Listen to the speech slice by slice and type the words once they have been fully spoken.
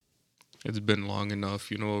It's been long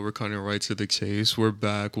enough. You know what? We're cutting right to the chase. We're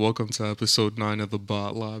back. Welcome to episode 9 of the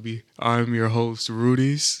Bot Lobby. I'm your host,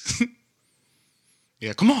 Rudy's.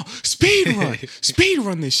 Yeah, come on. Speed run. Speed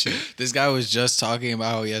run this shit. This guy was just talking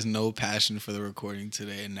about how he has no passion for the recording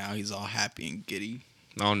today, and now he's all happy and giddy.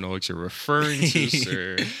 I don't know what you're referring to,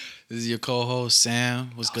 sir. This is your co-host,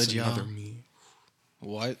 Sam. What's good, y'all? Another me.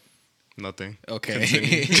 What? Nothing.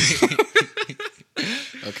 Okay.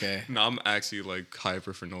 Okay. No, I'm actually like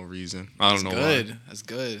hyper for no reason. I don't know good. why. That's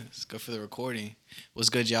good. It's good for the recording. What's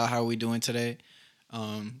good, y'all? How are we doing today?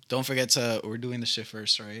 Don't forget we're doing the shit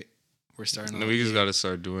first, right? We're starting. No, we just gotta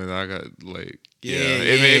start doing that. I got Yeah,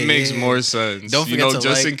 it makes more sense. Don't forget to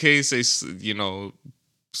just like- in case they,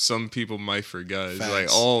 some people might forget. It's like,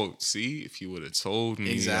 Facts. oh, see, if you would have told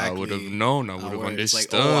me, Exactly. I would have known. I would have Word. It's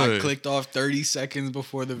understood. like, oh, I clicked off 30 seconds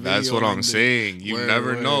before the video. That's what I'm ended. saying. You Word,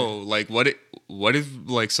 never word. know. Like, what if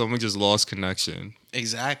like someone just lost connection,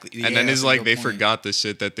 Exactly. and then Yeah, it's that's a like good they point. forgot the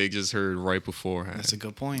shit that they just heard right beforehand. That's a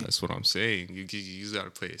good point. That's what I'm saying. You just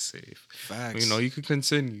gotta play it safe. Facts. You can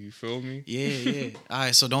continue. You feel me? Yeah. All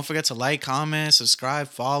right, so don't forget to like, comment, subscribe,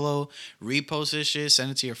 follow, repost this shit,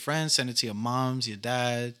 send it to your friends, send it to your moms, your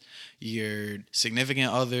dad, your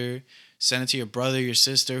significant other, send it to your brother, your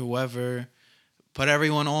sister, whoever. Put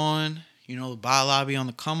everyone on, the Bot Lobby on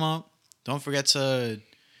the come up. Don't forget to,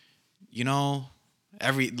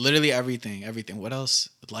 literally everything. What else?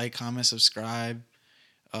 Like, comment, subscribe,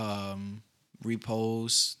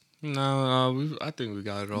 repost. No, I think we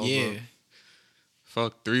got it all. Yeah. Bro.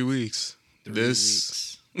 Fuck, 3 weeks. 3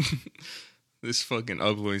 this weeks. this fucking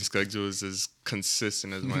uploading schedule is as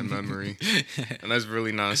consistent as my memory, and that's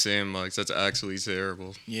really not saying much. That's actually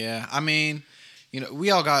terrible. Yeah, I mean, we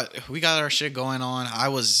got our shit going on. I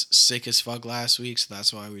was sick as fuck last week, so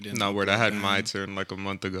that's why we didn't. Not word. I had upload my then. turn like a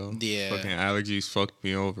month ago. Yeah. Fucking allergies fucked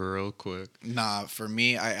me over real quick. Nah, for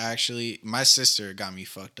me, my sister got me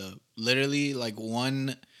fucked up. Literally, like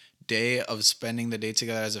one day of spending the day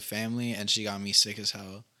together as a family, and she got me sick as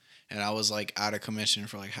hell. And I was like out of commission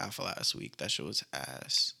for like half of last week. That shit was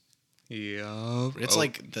ass. Yeah. It's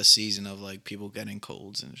like the season of like people getting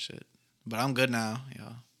colds and shit. But I'm good now,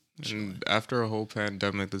 yeah. And after a whole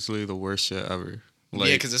pandemic, that's literally the worst shit ever.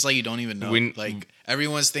 Like, Yeah, because it's like you don't even know. when- Like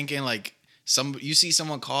everyone's thinking like you see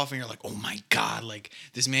someone cough and you're like, oh my god, like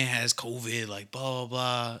this man has COVID, like blah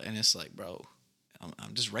blah blah, and it's like, bro,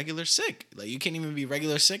 I'm just regular sick. Like you can't even be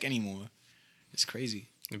regular sick anymore. It's crazy.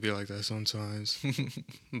 It'd be like that sometimes.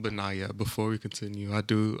 But not yet. Before we continue, I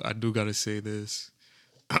do gotta say this.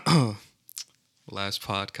 Last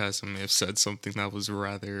podcast, I may have said something that was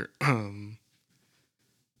rather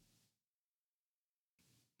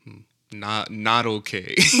not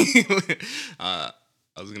okay. I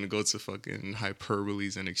was gonna go to fucking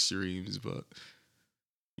hyperboles and extremes, but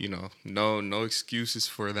no excuses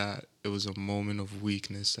for that. It was a moment of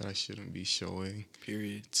weakness that I shouldn't be showing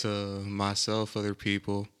Period. to myself, other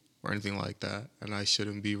people, or anything like that. And I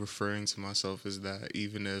shouldn't be referring to myself as that,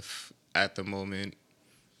 even if at the moment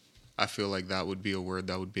I feel like that would be a word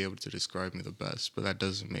that would be able to describe me the best. But that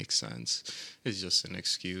doesn't make sense. It's just an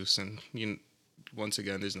excuse. And once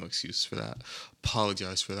again, there's no excuse for that.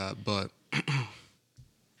 Apologize for that. But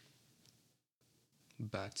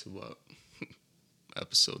back to what?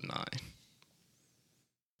 Episode 9.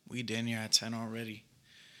 We damn near at 10 already.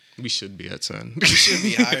 We should be at 10. We should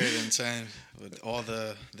be higher than 10 with all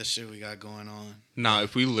the shit we got going on. Nah,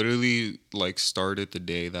 if we literally like started the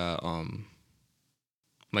day that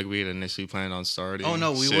like we had initially planned on starting. Oh,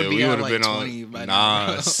 no, we shit, would be at, would've like, been 20 by now,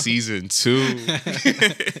 bro. season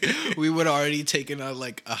 2. We would have already taken out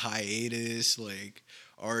like a hiatus, like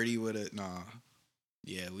already would have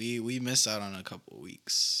Yeah, we missed out on a couple of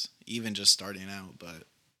weeks, even just starting out, but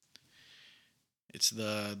it's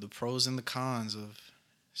the pros and the cons of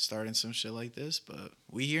starting some shit like this, but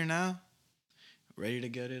we here now, ready to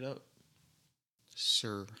get it up.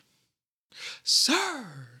 Sir.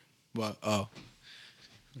 What? Oh.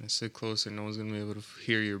 And sit closer, no one's gonna be able to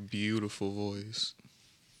hear your beautiful voice.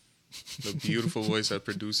 The beautiful voice that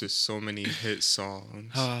produces so many hit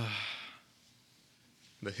songs.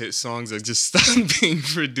 The hit songs that just stopped being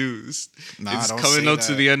produced. Nah, it's don't coming say up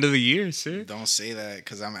to that. the end of the year, sir. Don't say that,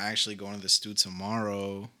 because I'm actually going to the stew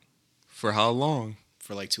tomorrow For how long?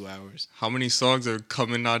 for like 2 hours. How many songs are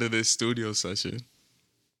coming out of this studio session?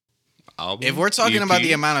 Album? If we're talking EP? about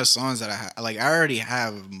the amount of songs that I have, like I already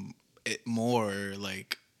have it more,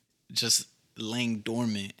 like just laying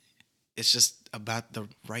dormant. It's just about the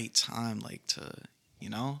right time, like to,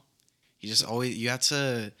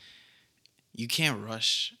 you can't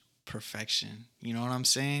rush perfection. You know what I'm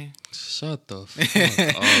saying? Shut the fuck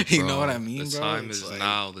up, bro. You know what I mean, The bro? time It's is like,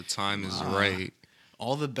 now. The time is right.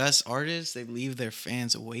 all the best artists, they leave their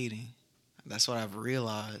fans waiting. That's what I've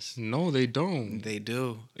realized. No, they don't. They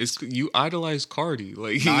do. It's you idolize Cardi.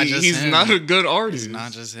 Like Not just he's him. not a good artist. It's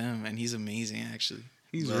not just him, and he's amazing actually.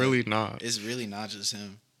 He's But really not. It's really not just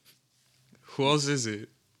him. Who else is it?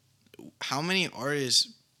 How many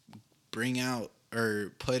artists bring out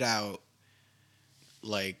or put out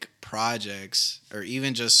like projects or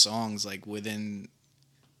even just songs like within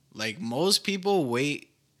like most people wait.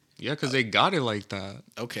 Yeah, because they got it like that.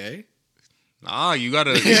 Okay. Nah, you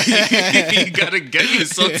gotta you gotta get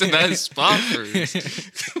yourself to that spot first.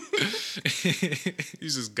 You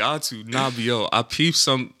just got to. Nah, but yo, I peeped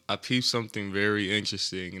something very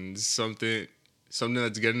interesting and something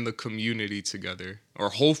that's getting the community together. Or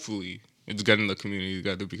hopefully it's getting the community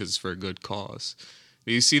together because it's for a good cause.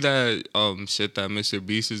 Do you see that shit that Mr.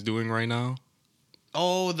 Beast is doing right now?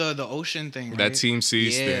 Oh, the ocean thing, right? That Team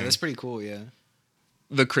Seas yeah, thing. that's pretty cool, yeah.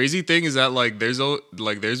 The crazy thing is that like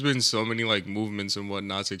there's been so many like movements and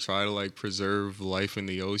whatnot to try to like preserve life in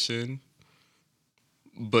the ocean,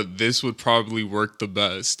 but this would probably work the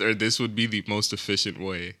best, or this would be the most efficient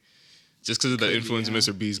way, just because of the influence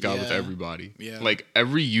Mr. Beast got with everybody. Yeah, like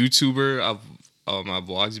every YouTuber I've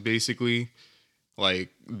watched basically, like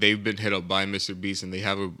they've been hit up by Mr. Beast and they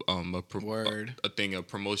have a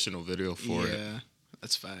promotional video for it. Yeah,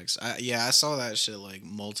 that's facts. I saw that shit like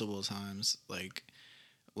multiple times, like.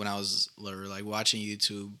 When I was like watching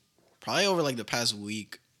YouTube, probably over like the past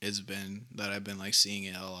week, it's been that I've been like seeing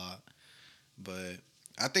it a lot. But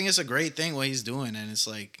I think it's a great thing what he's doing, and it's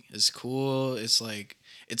like it's cool. It's like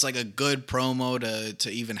a good promo to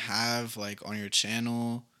even have like on your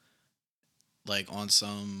channel, like on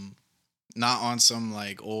some, not on some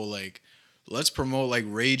like like let's promote like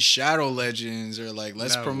Raid Shadow Legends or like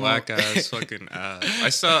let's promote whack ass fucking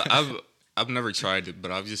ass. I've never tried it, but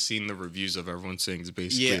I've just seen the reviews of everyone saying it's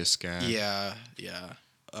basically a scam. Yeah.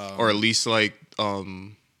 Or at least like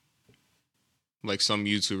some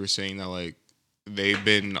YouTubers saying that like they've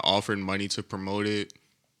been offered money to promote it,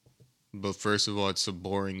 but first of all, it's a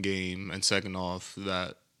boring game, and second off,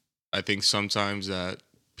 that I think sometimes that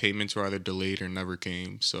payments were either delayed or never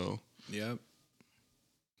came. So yep.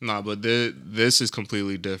 Nah, but this is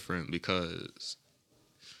completely different because.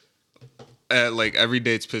 Like every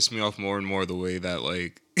day, it's pissed me off more and more the way that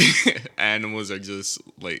like animals are just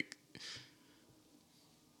like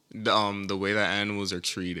the way that animals are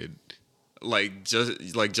treated,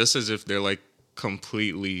 just as if they're like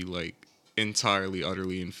completely like entirely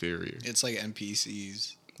utterly inferior. It's like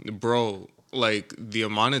NPCs, bro. Like the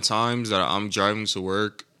amount of times that I'm driving to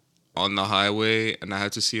work on the highway and I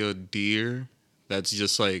have to see a deer that's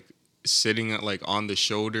just like sitting at like on the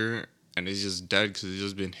shoulder and it's just dead because it's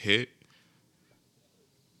just been hit.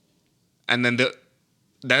 And then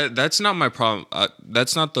that's not my problem.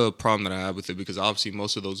 That's not the problem that I have with it because obviously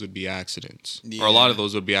most of those would be accidents, or a lot of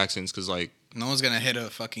those would be accidents because like no one's gonna hit a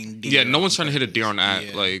fucking deer. Yeah, no one's trying to hit a deer on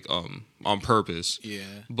on purpose. Yeah,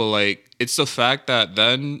 but like it's the fact that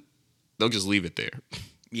then they'll just leave it there.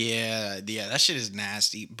 Yeah, that shit is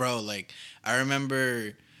nasty, bro. Like I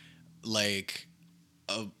remember, like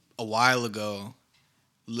a while ago.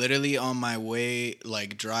 Literally on my way,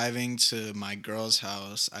 like driving to my girl's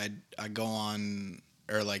house, I go on,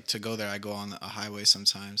 or like to go there, I go on a highway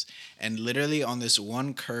sometimes, and literally on this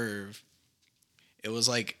one curve, it was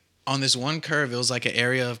like an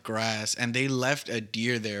area of grass, and they left a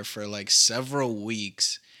deer there for like several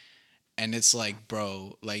weeks, and it's like,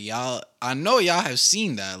 bro, like y'all, I know y'all have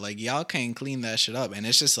seen that, like y'all can't clean that shit up, and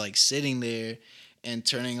it's just like sitting there and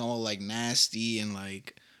turning all like nasty and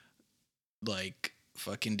like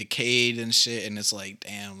fucking decayed and shit, and it's like,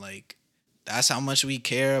 damn, like that's how much we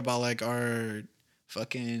care about like our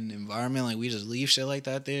fucking environment. Like we just leave shit like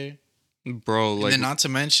that there, bro. Like, and then not to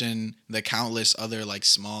mention the countless other like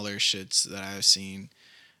smaller shits that I've seen.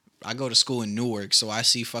 I go to school in Newark, so I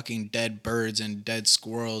see fucking dead birds and dead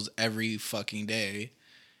squirrels every fucking day,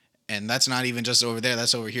 and that's not even just over there.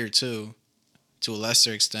 That's over here too, to a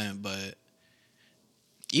lesser extent, but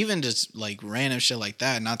even just like random shit like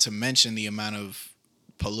that. Not to mention the amount of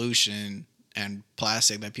pollution and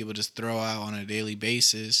plastic that people just throw out on a daily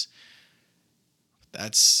basis.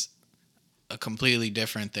 That's a completely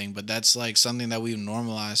different thing, but that's like something that we've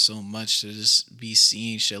normalized so much to just be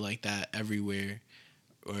seeing shit like that everywhere.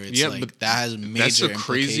 Or it's like that has major that's the implications.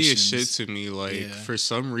 craziest shit to me. Like for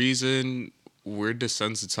some reason we're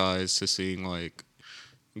desensitized to seeing like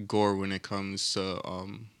gore when it comes to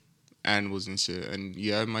animals and shit, and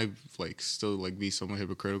yeah, it might like still like be somewhat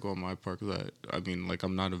hypocritical on my part because I mean like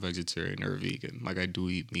I'm not a vegetarian or a vegan, like I do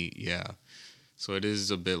eat meat, yeah, so it is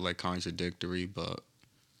a bit like contradictory, but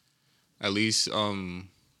at least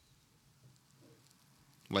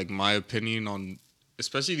like my opinion on,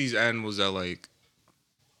 especially these animals that like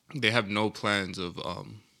they have no plans of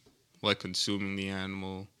like consuming the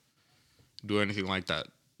animal, do anything like that.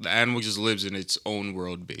 The animal just lives in its own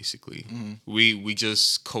world basically. We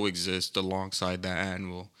just coexist alongside that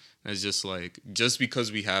animal. And it's just like just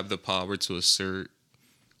because we have the power to assert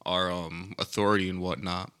our authority and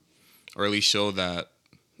whatnot, or at least show that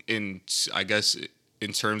in I guess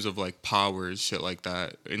in terms of like powers, shit like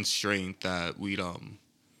that, and strength, that we'd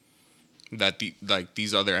that the like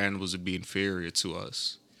these other animals would be inferior to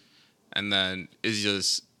us, and then it's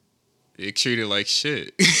just it treated like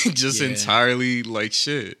shit, just Yeah. entirely like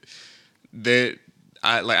shit. That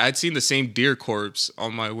I'd seen the same deer corpse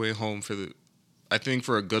on my way home for the I think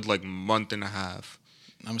for a good like month and a half,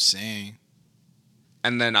 I'm saying.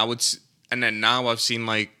 and then and then now I've seen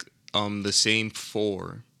like the same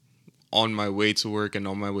four on my way to work and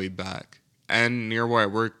on my way back. And near where I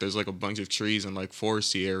work, there's like a bunch of trees and like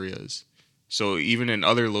foresty areas. So even in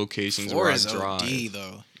other locations Four where I is drive, OD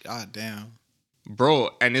though. God damn. bro,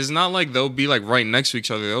 and it's not like they'll be like right next to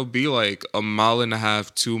each other. They'll be like a mile and a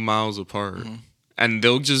half, 2 miles apart, and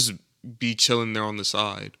they'll just be chilling there on the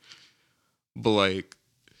side. But like,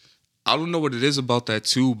 I don't know what it is about that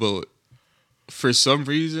too, but for some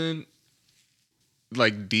reason,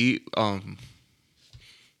 like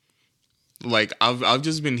like I've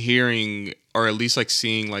just been hearing, or at least like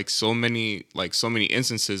seeing like so many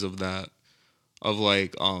instances of that, of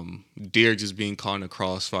like deer just being caught in a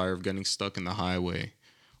crossfire, of getting stuck in the highway,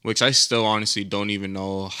 which I still honestly don't even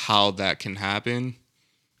know how that can happen.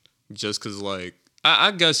 Just because like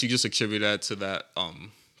I guess you just attribute that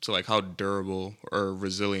to like how durable or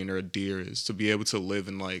resilient a deer is to be able to live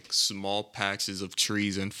in like small patches of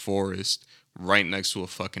trees and forest right next to a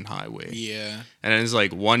fucking highway. Yeah. And then it's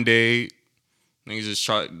like one day niggas just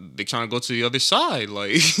they trying to go to the other side.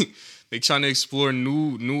 Like they trying to explore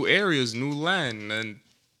new areas, new land, and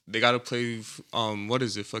they gotta play what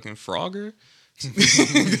is it, fucking Frogger?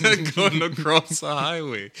 Going across the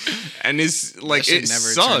highway. And it's like shit it never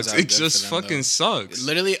turns sucks. out It good just for them, fucking though. sucks.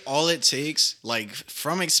 Literally all it takes, like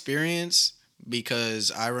from experience, because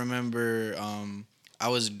I remember I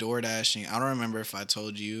was door dashing. I don't remember if I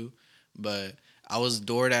told you, but I was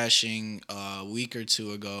door dashing a week or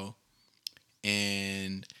two ago,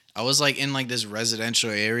 and I was like in like this residential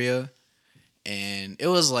area, and it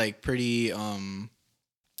was like pretty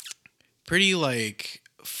like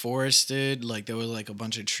forested. Like there was like a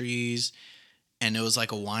bunch of trees, and it was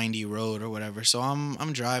like a windy road or whatever. So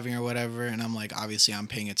I'm driving or whatever, and I'm like, obviously I'm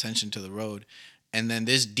paying attention to the road, and then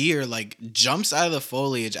this deer like jumps out of the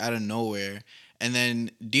foliage out of nowhere, and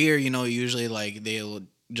then deer, you know, usually like they'll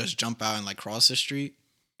just jump out and like cross the street.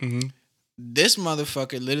 Mm-hmm. This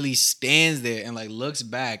motherfucker literally stands there and like looks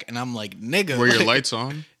back, and I'm like, nigga, Were your like, lights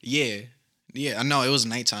on? Yeah, yeah. I know it was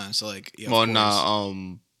nighttime, so like, yeah. Well, Of course.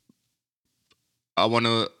 nah.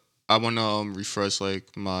 I wanna refresh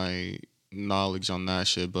like my knowledge on that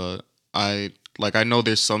shit, but I know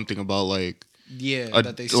there's something about like Yeah,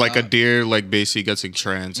 that they like a stopped. deer like basically gets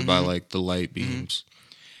entranced by like the light beams.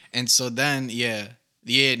 And so then, yeah,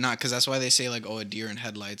 not because that's why they say like, oh, a deer in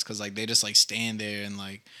headlights, because like they just like stand there and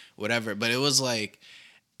like whatever. But it was like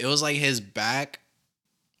his back,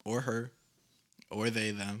 or her, or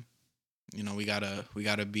they them. You know, we gotta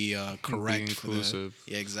be correct, Be for the- inclusive.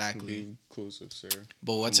 yeah, exactly. Be inclusive, sir.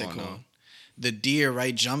 But what's Come it on called? now. The deer,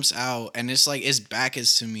 right, jumps out, and it's like its back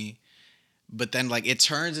is to me, but then like it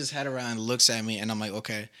turns its head around and looks at me, and I'm like,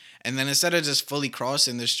 okay. And then instead of just fully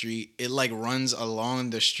crossing the street, it like runs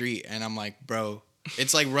along the street, and I'm like, bro,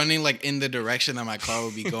 it's like running like in the direction that my car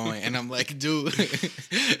would be going, and I'm like, dude,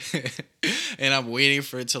 and I'm waiting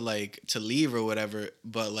for it to leave or whatever.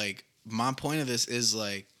 But like my point of this is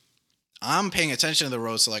like, I'm paying attention to the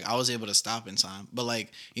road, so like I was able to stop in time. But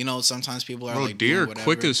like, you know, sometimes people are Bro, like deer doing whatever.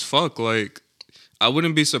 quick as fuck. Like, I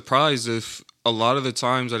wouldn't be surprised if a lot of the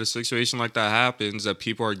times that a situation like that happens, that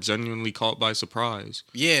people are genuinely caught by surprise.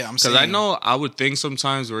 Yeah, I'm Because saying. I know I would think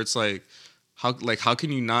sometimes where it's like how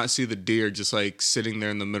can you not see the deer just like sitting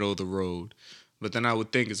there in the middle of the road? But then I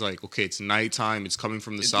would think it's like, okay, it's nighttime, it's coming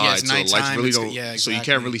from the side, Yeah, it's so the lights nighttime, really it's- don't. yeah, So you exactly.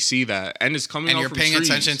 can't really see that, and it's coming and out you're from paying trees.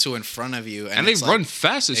 attention to in front of you, and they it's run like,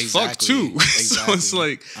 fast as fuck too. So it's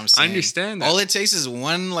like I'm I saying. understand that. All it takes is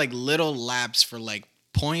one like little lapse for like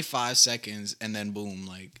 0.5 seconds, and then boom,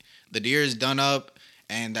 like the deer is done up,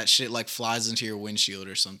 and that shit like flies into your windshield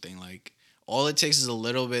or something. Like all it takes is a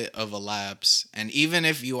little bit of a lapse, and even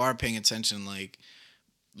if you are paying attention, like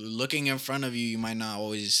looking in front of you, you might not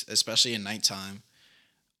always, especially at nighttime,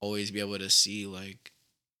 always be able to see like,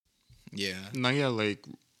 yeah. No, yeah, like,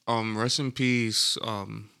 rest in peace,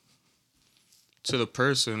 to the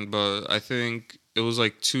person. But I think it was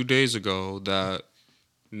like 2 days ago that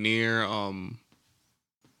near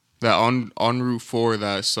that on Route 4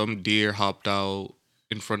 that some deer hopped out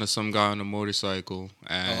in front of some guy on a motorcycle,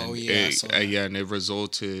 Oh and yeah, I it saw that. yeah, and it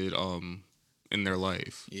resulted in their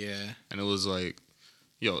life. Yeah, And it was like,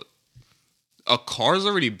 yo, a car's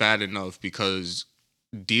already bad enough because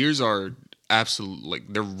deers are absolute, like,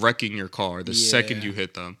 they're wrecking your car the second yeah, you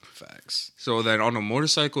hit them. facts. So then on a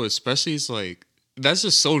motorcycle especially, it's like that's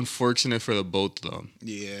just so unfortunate for the both of them.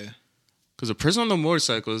 Yeah, Because a person on the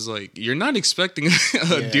motorcycle is like, you're not expecting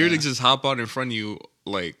a deer to yeah, just hop out in front of you,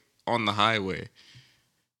 like, on the highway.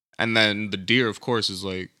 And then the deer, of course, is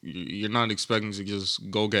like, you're not expecting to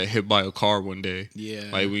just go get hit by a car one day. yeah.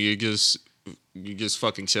 Like, when you're just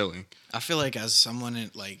fucking chilling. I feel like as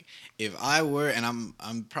someone like if I were, and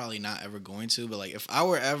I'm probably not ever going to, but like if I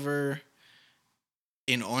were ever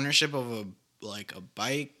in ownership of a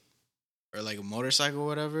bike or like a motorcycle or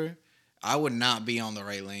whatever, I would not be on the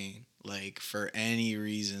right lane like for any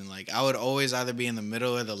reason. Like I would always either be in the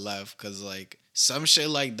middle or the left cuz like some shit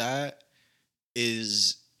like that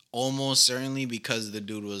is almost certainly because the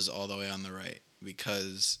dude was all the way on the right,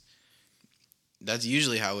 because that's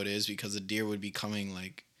usually how it is, because the deer would be coming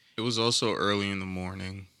like It was also early in the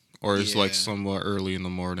morning, or it's like yeah, somewhat early in the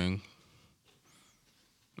morning.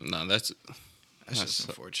 No, that's just that's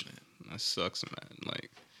unfortunate. that sucks, man.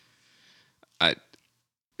 Like, I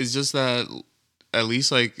it's just that at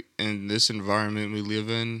least like in this environment we live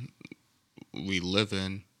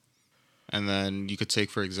in, and then you could take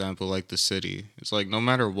for example like the city. It's like no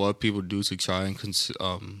matter what people do to try and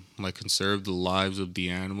like conserve the lives of the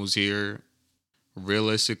animals here,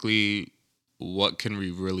 realistically, what can we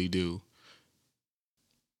really do?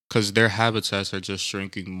 Because their habitats are just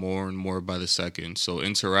shrinking more and more by the second. So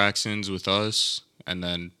interactions with us, and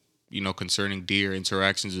then concerning deer,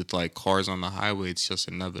 interactions with like cars on the highway, it's just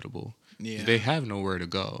inevitable. They Yeah. have nowhere to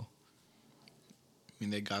go. I mean,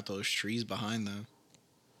 they got those trees behind them.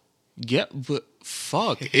 Yeah, but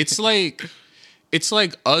fuck, it's like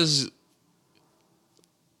us,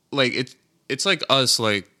 like it's like us,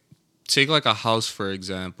 like take like a house for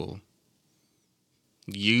example.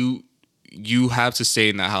 You you have to stay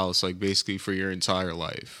in that house like basically for your entire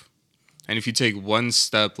life. And if you take one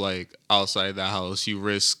step like outside that house, you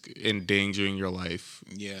risk endangering your life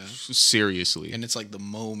Yeah. seriously. And it's like the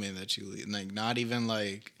moment that you leave. Like, not even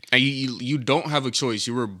like, And you don't have a choice.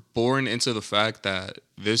 You were born into the fact that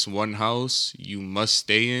this one house you must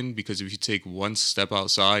stay in, because if you take one step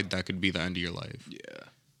outside, that could be the end of your life. yeah.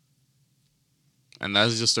 And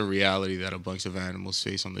that's just a reality that a bunch of animals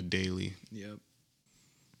face on the daily. Yep.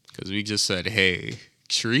 Because we just said, hey,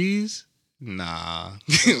 trees? Nah,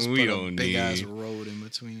 Just we put a don't big ass need. road in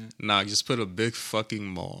between it. Nah, just put a big fucking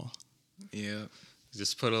mall. Yeah.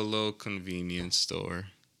 Just put a little convenience store.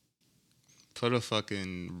 Put a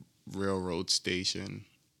fucking railroad station.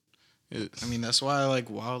 I mean, that's why like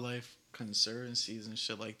wildlife conservancies and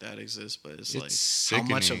shit like that exist, but it's like It's how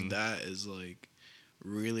much of sickening. that is like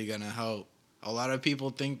really gonna help? A lot of people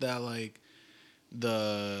think that like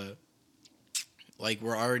the like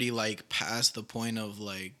we're already like past the point of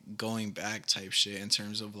like going back type shit in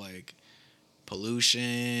terms of like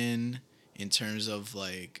pollution, in terms of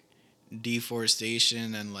like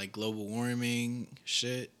deforestation and like global warming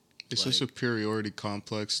shit. It's a Like superiority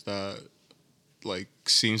complex that like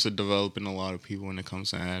seems to develop in a lot of people when it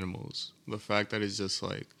comes to animals. The fact that it's just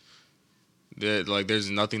like that, like there's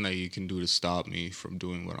nothing that you can do to stop me from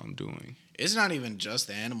doing what I'm doing. it's not even just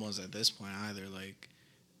the animals at this point either. Like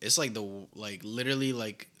it's like the like literally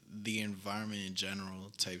like the environment in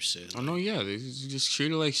general type shit. Oh no, Like yeah, they just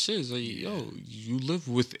treat it like shit. It's like, yeah, yo, you live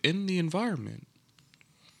within the environment.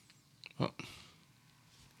 Well,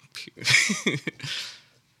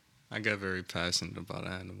 I get very passionate about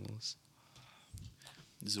animals.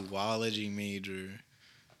 zoology major.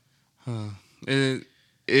 It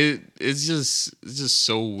it's just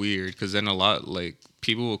so weird because then a lot like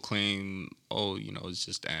people will claim, oh, it's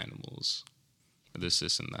just animals, this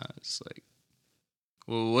and that. It's like,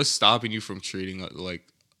 well, what's stopping you from treating like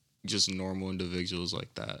just normal individuals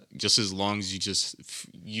like that? Just as long as you just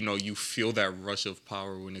you feel that rush of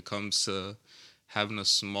power when it comes to having a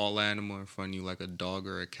small animal in front of you like a dog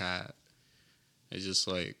or a cat. It's just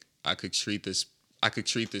like I could treat this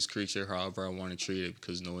creature however I want to treat it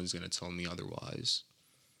because no one's gonna tell me otherwise.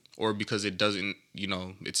 Or because it doesn't,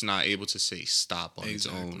 it's not able to say stop on its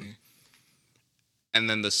own. Exactly. And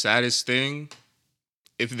then the saddest thing,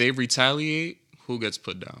 if they retaliate, who gets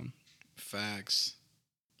put down? Facts.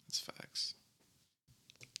 That's facts.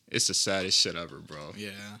 It's the saddest shit ever, bro.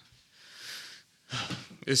 Yeah.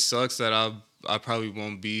 It sucks that I probably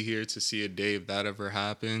won't be here to see a day if that ever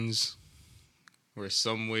happens. We're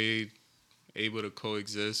some way able to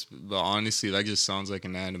coexist, but honestly, that just sounds like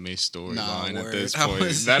an anime storyline at word. this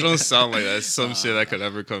point. That don't sound like that's some shit that Nah. could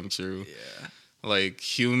ever come true. Yeah. Like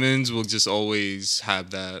humans will just always have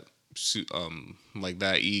that, like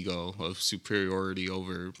that ego of superiority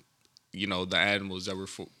over, the animals that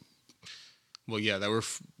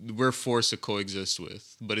we're forced to coexist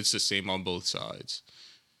with. But it's the same on both sides.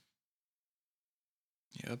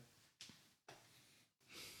 Yep.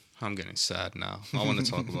 I'm getting sad now. I want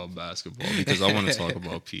to talk about basketball because I want to talk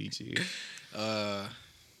about PG.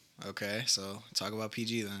 Okay, so talk about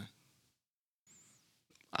PG then.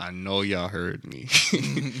 I know y'all heard me.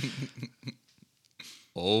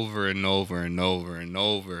 Over and over and over and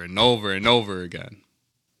over and over and over again.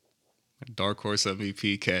 A dark horse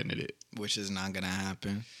MVP candidate. Which is not gonna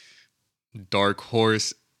happen. Dark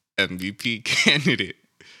horse MVP candidate.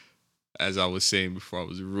 As I was saying before, I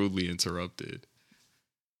was rudely interrupted.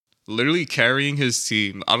 Literally carrying his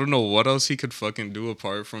team. I don't know what else he could fucking do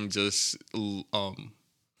apart from just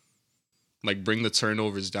like bring the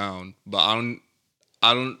turnovers down. But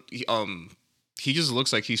he just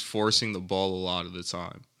looks like he's forcing the ball a lot of the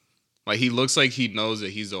time. Like he looks like he knows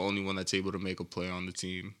that he's the only one that's able to make a play on the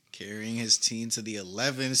team. Carrying his team to the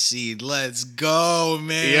 11th seed. Let's go,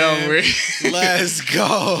 man. Yeah, let's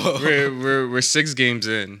go. We're 6 games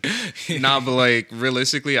in. Nah, but like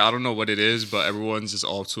realistically, I don't know what it is, but everyone's just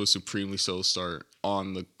off to a supremely slow start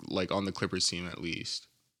on the Clippers team at least.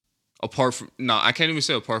 I can't even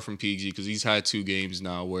say apart from PG because he's had 2 games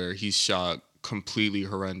now where he's shot completely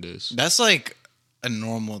horrendous. That's like a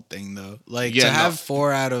normal thing though. Like to have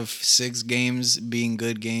 4 out of 6 games being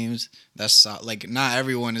good games, that's like not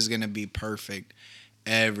everyone is gonna be perfect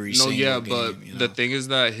every single game. But the thing is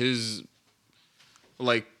that his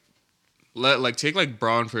take like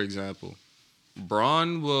Braun for example.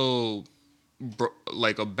 Braun will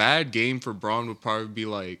like a bad game for Braun would probably be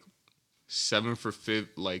like 7 for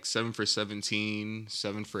 17,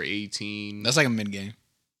 7 for 18. That's like a mid game.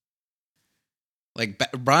 Like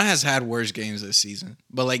Braun has had worse games this season,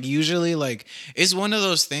 but like usually like it's one of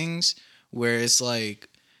those things where it's like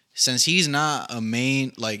since he's not a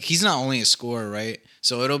main, like he's not only a scorer, right?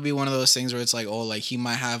 So it'll be one of those things where it's like, oh, like he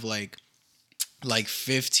might have like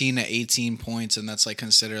 15 to 18 points, and that's like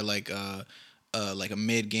considered like a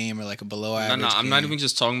mid game or like a below average. No, I'm game. not even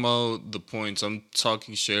just talking about the points. I'm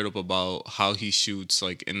talking straight up about how he shoots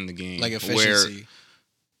like in the game, like efficiency.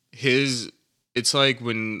 Where it's like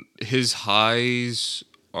when his highs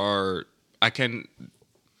are,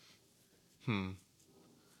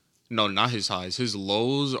 no, not his highs. His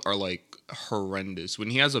lows are like horrendous. When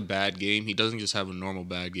he has a bad game, he doesn't just have a normal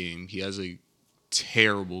bad game. He has a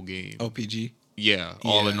terrible game. OPG. Yeah,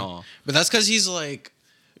 all in all. But that's because he's like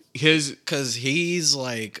he's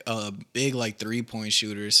like a big like 3-point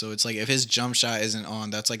shooter. So it's like if his jump shot isn't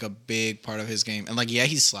on, that's like a big part of his game. And like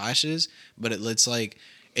he slashes, but it's like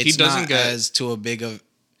it's not as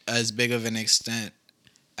big of an extent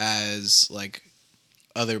as like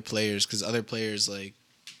other players, because other players like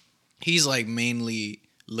he's like mainly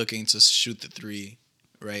looking to shoot the 3,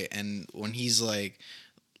 right? And when he's like,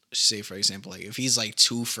 say for example, like if he's like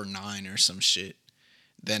 2 for 9 or some shit,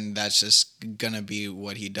 then that's just gonna be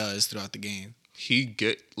what he does throughout the game.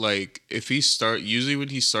 Usually when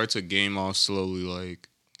he starts a game off slowly, like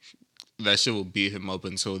that shit will beat him up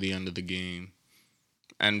until the end of the game.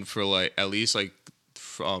 And for like at least like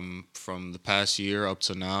from the past year up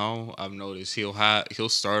to now, I've noticed he'll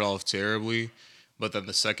start off terribly, but then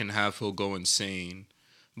the second half he'll go insane.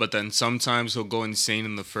 But then sometimes he'll go insane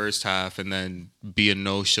in the first half and then be a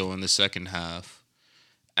no-show in the second half.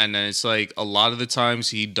 And then it's like a lot of the times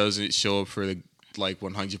he doesn't show up for the like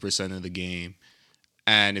 100% of the game.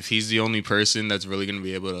 And if he's the only person that's really going to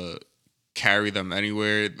be able to carry them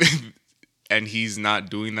anywhere and he's not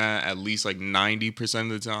doing that at least like 90% of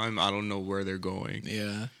the time, I don't know where they're going.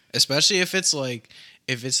 Yeah. Especially if it's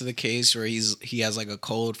the case where he has like a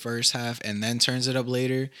cold first half and then turns it up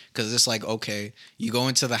later, because it's like, okay, you go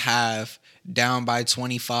into the half down by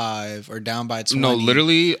 25 or down by 20. No,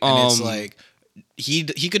 literally, and it's like he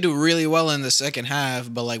could do really well in the second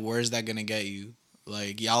half, but like where's that gonna get you?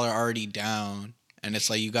 Like y'all are already down, and it's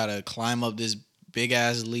like you gotta climb up this big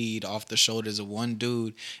ass lead off the shoulders of one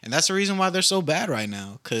dude, and that's the reason why they're so bad right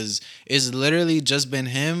now, because it's literally just been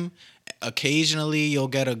him. Occasionally you'll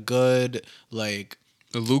get a good like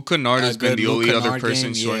Luke Kennard has been the only other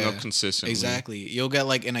person showing up Yeah, consistently. exactly. You'll get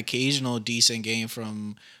like an occasional decent game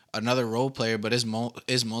from another role player, but it's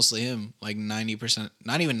mostly him. Like 90%,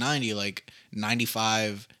 not even 90, like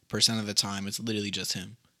 95% of the time, it's literally just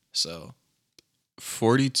him. So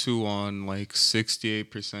 42 on like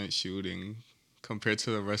 68% shooting compared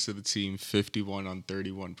to the rest of the team, 51 on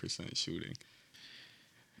 31% shooting.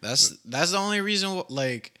 That's the only reason.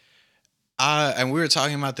 Like, and we were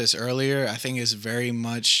talking about this earlier. I think it's very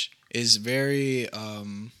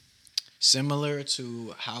similar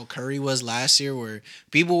to how Curry was last year, where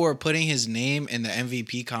people were putting his name in the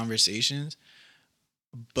MVP conversations,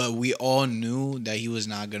 but we all knew that he was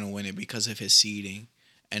not gonna win it because of his seeding.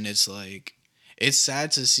 And it's like, it's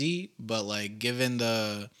sad to see, but like, given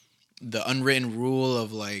the unwritten rule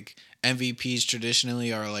of like MVPs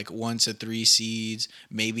traditionally are like 1 to 3 seeds,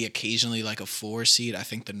 maybe occasionally like a 4 seed. I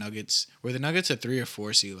think the Nuggets a 3 or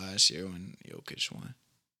 4 seed last year when Jokic won.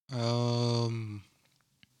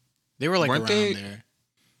 They were like weren't around there.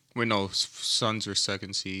 Wait, no, Suns were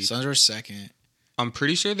second seed. Suns were second. I'm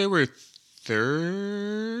pretty sure they were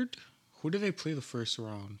third. Who did they play the first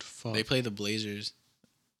round? Fuck. They played the Blazers.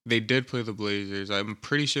 They did play the Blazers. I'm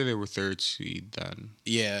pretty sure they were third seed then.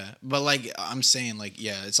 Yeah, but like I'm saying, like,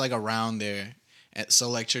 yeah, it's like around there. So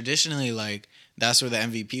like traditionally, like that's where the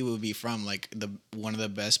MVP would be from. Like one of the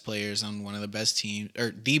best players on one of the best teams, or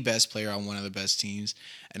the best player on one of the best teams,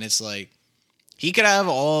 and it's like he could have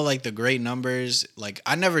all like the great numbers. Like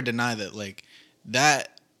I never deny that. Like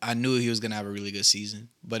that, I knew he was gonna have a really good season.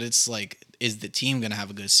 But it's like, is the team gonna have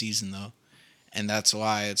a good season though? And that's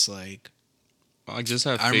why it's like. I just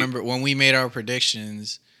have. I remember when we made our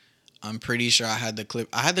predictions. I'm pretty sure I had the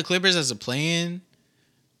Clippers as a play-in,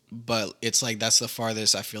 but it's like that's the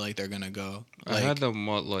farthest I feel like they're gonna go. Like, I had them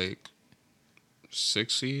like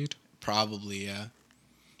 6 seed. Probably, yeah.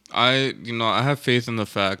 I have faith in the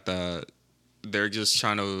fact that they're just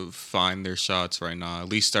trying to find their shots right now. At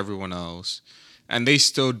least everyone else, and they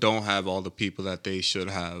still don't have all the people that they should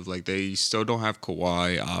have. Like they still don't have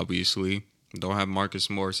Kawhi, obviously. Don't have Marcus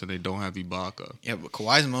Morris, and they don't have Ibaka. Yeah, but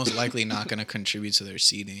Kawhi's most likely not going to contribute to their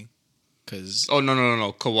seeding. Cause No.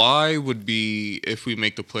 Kawhi would be, if we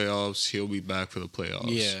make the playoffs, he'll be back for the playoffs.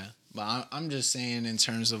 Yeah, but I'm just saying in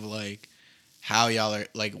terms of like how y'all are,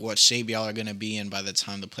 like what shape y'all are going to be in by the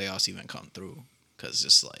time the playoffs even come through. Because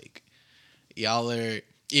it's like y'all are,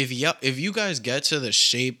 if you guys get to the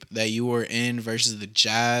shape that you were in versus the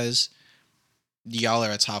Jazz, y'all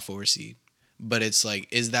are a top 4 seed. But it's like,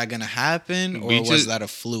 is that gonna happen, or was that a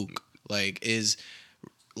fluke? Because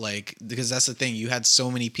that's the thing. You had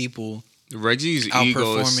so many people Reggie's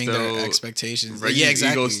outperforming their expectations. Reggie's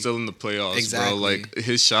ego's still in the playoffs, bro. Like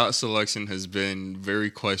his shot selection has been very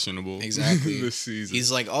questionable. Exactly. This season.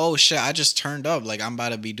 He's like, oh shit, I just turned up. Like I'm about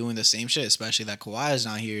to be doing the same shit. Especially that Kawhi is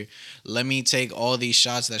not here. Let me take all these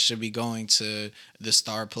shots that should be going to the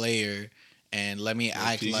star player. And let me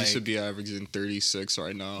act PG like should be averaging 36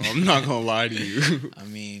 right now. I'm not gonna lie to you. I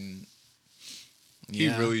mean,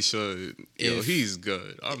 yeah. He really should. He's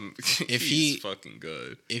good. He's fucking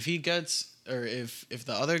good. If he gets, or if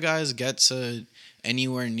the other guys get to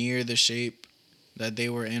anywhere near the shape that they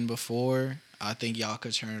were in before, I think y'all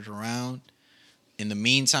could turn it around. In the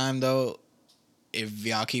meantime, though, if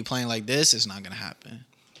y'all keep playing like this, it's not gonna happen.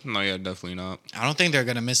 No, yeah, definitely not. I don't think they're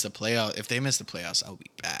going to miss the playoffs. If they miss the playoffs, that would be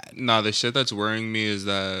bad. Nah, the shit that's worrying me is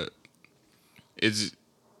that it's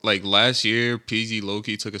like last year, PG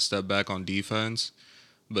low-key took a step back on defense.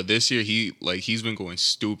 But this year, he's been going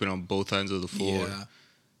stupid on both ends of the floor. Yeah.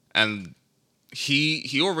 And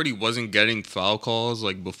he already wasn't getting foul calls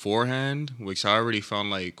like beforehand, which I already found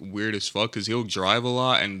like weird as fuck because he'll drive a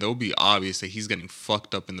lot and they'll be obvious that he's getting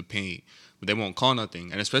fucked up in the paint. But they won't call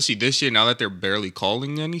nothing. And especially this year, now that they're barely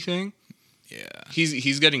calling anything, yeah,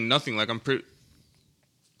 he's getting nothing. Like I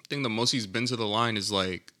think the most he's been to the line is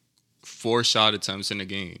like 4 shot attempts in a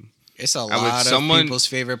game. It's a lot of people's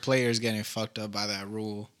favorite players getting fucked up by that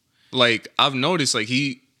rule. Like I've noticed, like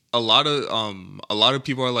a lot of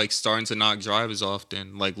people are like starting to not drive as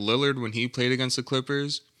often. Like Lillard, when he played against the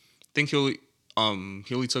Clippers, I think he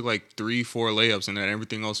only took like 3-4 layups, and then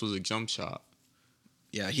everything else was a jump shot.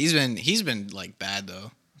 Yeah, he's been like bad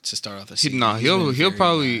though to start off the season. He'll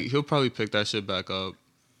probably pick that shit back up.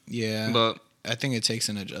 Yeah, but I think it takes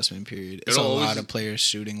an adjustment period. It's a lot of players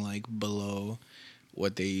shooting like below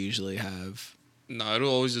what they usually have. No, it'll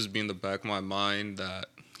always just be in the back of my mind that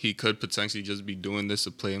he could potentially just be doing this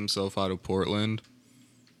to play himself out of Portland,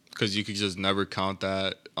 because you could just never count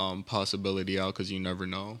that possibility out, because you never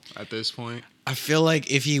know at this point. I feel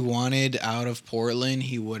like if he wanted out of Portland,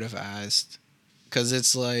 he would have asked. Because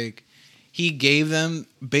it's like he gave them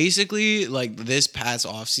basically like this past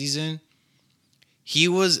offseason.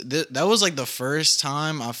 That was like the first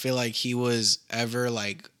time I feel like he was ever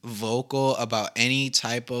like vocal about any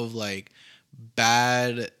type of like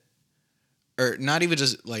bad, or not even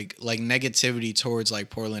just like negativity towards like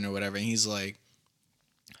Portland or whatever. And he's like,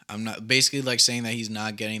 I'm not basically like saying that he's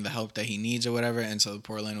not getting the help that he needs or whatever. And so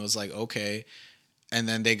Portland was like, okay. And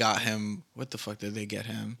then they got him. What the fuck did they get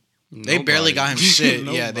him? They barely got him shit.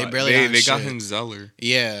 Yeah, they barely got him They shit. got him Zeller.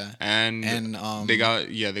 Yeah. And they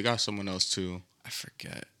got someone else too. I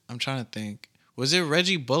forget. I'm trying to think. Was it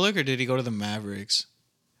Reggie Bullock or did he go to the Mavericks?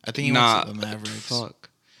 I think he went to the Mavericks. Fuck.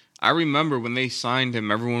 I remember when they signed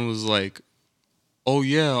him, everyone was like, "Oh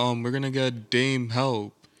yeah, we're gonna get Dame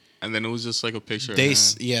help," and then it was just like a picture. They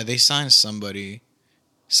signed somebody,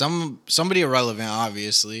 somebody irrelevant,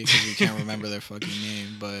 obviously, because we can't remember their fucking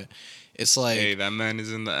name. But it's like, hey, that man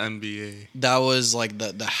is in the NBA. That was like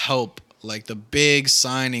the help, like the big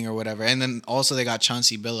signing or whatever. And then also they got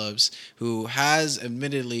Chauncey Billups, who has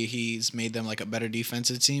admittedly he's made them like a better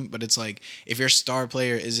defensive team. But it's like if your star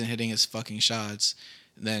player isn't hitting his fucking shots,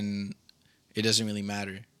 then it doesn't really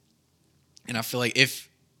matter. And I feel like if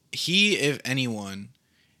anyone,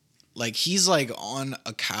 like he's like on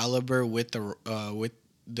a caliber with the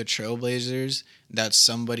Trailblazers that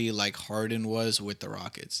somebody like Harden was with the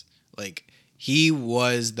Rockets. Like he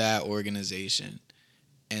was that organization.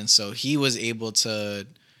 And so he was able to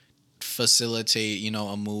facilitate,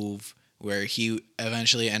 a move where he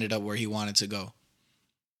eventually ended up where he wanted to go.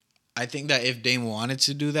 I think that if Dame wanted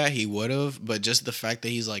to do that, he would have. But just the fact that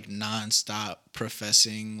he's like nonstop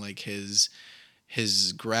professing like his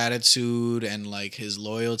gratitude and like his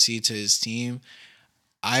loyalty to his team,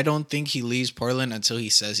 I don't think he leaves Portland until he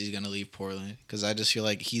says he's gonna leave Portland. Because I just feel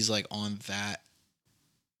like he's like on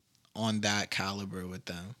that caliber with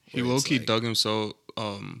them. He low-key dug himself.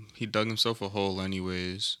 He dug himself a hole,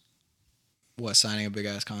 anyways. What, signing a big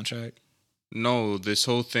ass contract? No, this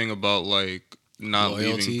whole thing about like not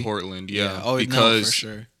leaving Portland. Yeah. Oh, because no, for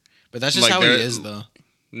sure. But that's just like how he is, though.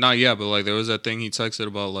 Not yeah, but like there was that thing he texted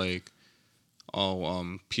about like,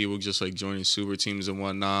 people just like joining super teams and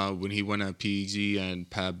whatnot when he went at PG and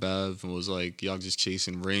Pat Bev and was like, y'all just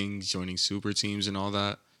chasing rings, joining super teams and all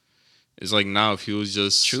that. It's like now if he was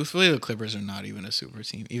just... Truthfully, the Clippers are not even a super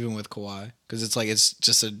team, even with Kawhi. Because it's like, it's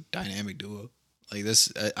just a dynamic duo. Like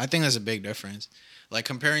this, I think that's a big difference. Like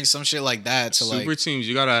comparing some shit like that to super teams,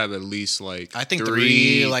 you gotta have at least like I think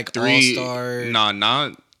three all-star.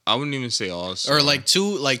 I wouldn't even say all-star. Or like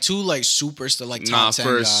two superstar, like top 10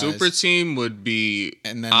 for guys. A super team would be,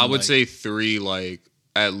 and then I would say three, like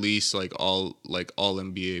at least like all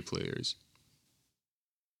NBA players.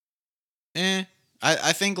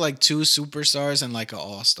 I think like two superstars and like an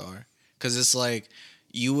all-star. Because it's like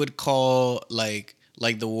you would call like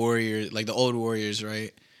the Warriors, like the old Warriors,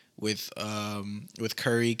 right? With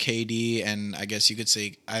Curry, KD, and I guess you could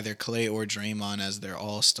say either Clay or Draymond as their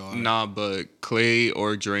all-star. Nah, but Clay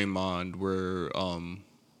or Draymond were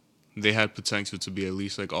they had potential to be at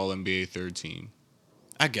least like all NBA third team.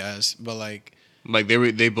 I guess, but like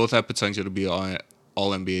they both had potential to be all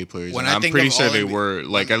NBA players. And I'm pretty sure they were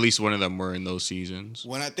like at least one of them were in those seasons.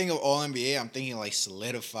 When I think of all NBA, I'm thinking like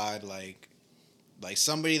solidified, like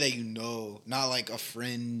somebody that not like a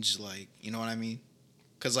fringe, like you know what I mean.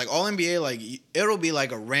 Because, like, All-NBA, like, it'll be,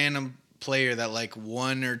 like, a random player that, like,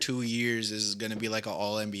 1 or 2 years is going to be, like, an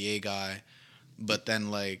All-NBA guy. But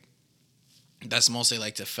then, like, that's mostly,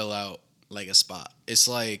 like, to fill out, like, a spot. It's,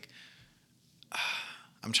 like,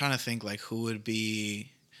 I'm trying to think, like, who would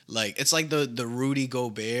be, like, it's, like, the Rudy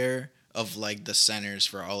Gobert of, like, the centers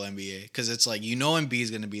for All-NBA. Because it's, like,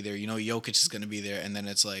 Embiid's going to be there. Jokic is going to be there. And then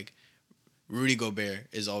it's, like, Rudy Gobert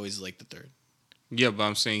is always, like, the third. Yeah, but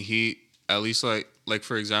I'm saying at least like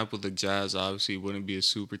for example, the Jazz obviously wouldn't be a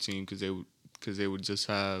super team because they would just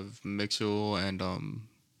have Mitchell and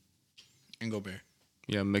Gobert.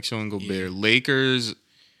 Yeah, Mitchell and Gobert. Yeah. Lakers,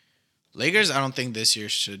 I don't think this year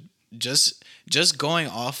should just going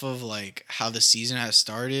off of like how the season has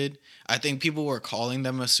started. I think people were calling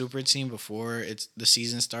them a super team before the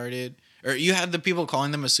season started. Or you had the people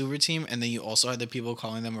calling them a super team, and then you also had the people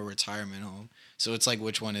calling them a retirement home. So it's like,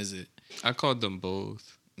 which one is it? I called them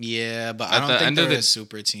both. Yeah, but I don't think they're a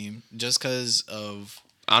super team just because of...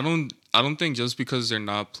 I don't think just because they're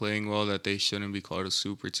not playing well that they shouldn't be called a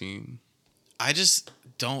super team. I just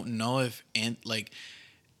don't know if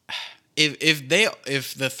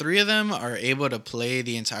the three of them are able to play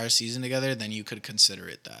the entire season together, then you could consider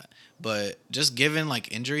it that. But just given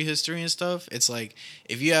like injury history and stuff, it's like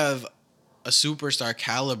if you have a superstar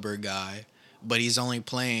caliber guy, but he's only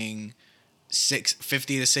playing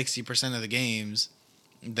 50 to 60% of the games,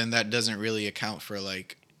 then that doesn't really account for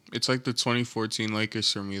like... It's like the 2014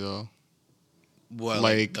 Lakers for me, though. What,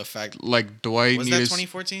 like the fact... Like Dwight... Was that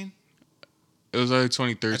 2014? It was like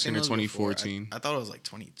 2013 or 2014. I thought it was like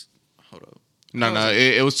 20... Hold up. No,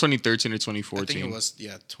 it was 2013 or 2014. I think it was,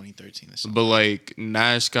 2013 or something. But like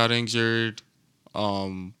Nash got injured.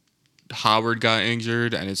 Howard got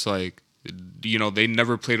injured, and it's like, they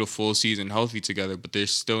never played a full season healthy together, but they're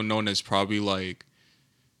still known as probably like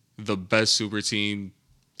the best super team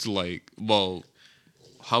to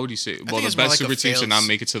how would you say? Well, think the it's more best like a super team to failed not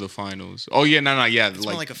make it to the finals. Oh yeah, no, yeah, It's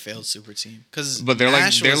more like a failed super team. Because but they're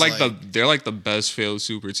like the best failed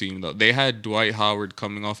super team though. They had Dwight Howard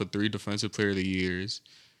coming off of 3 Defensive Player of the Years.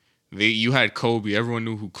 You had Kobe. Everyone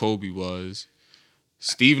knew who Kobe was.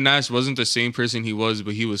 Steve Nash wasn't the same person he was,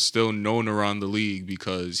 but he was still known around the league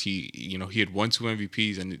because he had won 2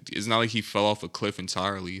 MVPs, and it's not like he fell off a cliff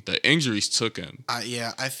entirely. The injuries took him. I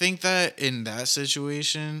think that in that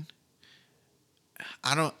situation,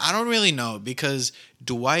 I don't really know because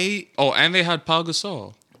Dwight. Oh, and they had Pau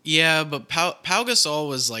Gasol. Yeah, but Pau Gasol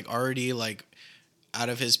was like already like out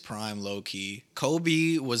of his prime, low key.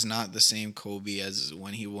 Kobe was not the same Kobe as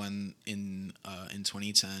when he won in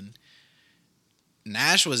 2010.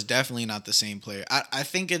 Nash was definitely not the same player. I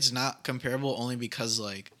think it's not comparable only because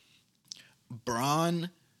like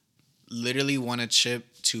Braun literally won a chip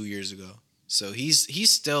 2 years ago. So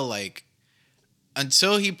he's still like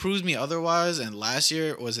until he proves me otherwise, and last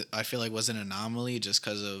year I feel like was an anomaly just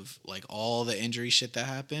because of like all the injury shit that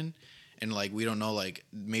happened. And like we don't know, like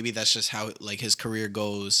maybe that's just how like his career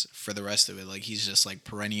goes for the rest of it. Like he's just like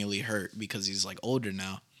perennially hurt because he's like older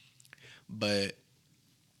now. But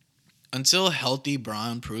until healthy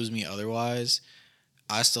Braun proves me otherwise,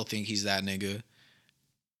 I still think he's that nigga.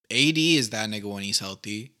 AD is that nigga when he's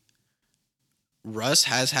healthy. Russ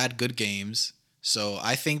has had good games. So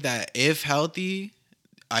I think that if healthy,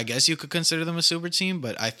 I guess you could consider them a super team.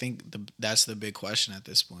 But I think that's the big question at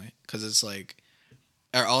this point. Because it's like,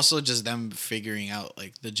 or also just them figuring out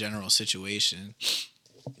like the general situation.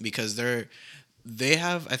 Because they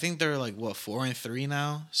have, I think they're like, 4-3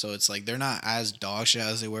 now? So it's like they're not as dog shit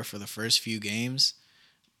as they were for the first few games.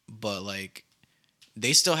 But like,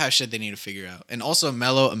 they still have shit they need to figure out. And also,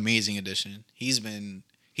 Melo, amazing addition. He's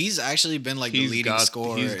actually been like the leading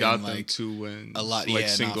scorer. He's got in, them like, 2 wins. a lot, like yeah,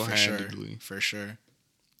 single-handedly. for sure.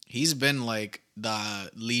 He's been like the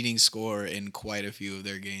leading scorer in quite a few of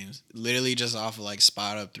their games. Literally just off of like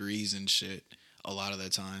spot up threes and shit a lot of the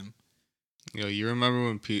time. Yo, you remember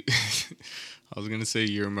when I was gonna say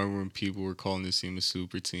you remember when people were calling this team a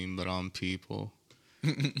super team, but I'm people.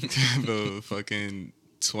 The fucking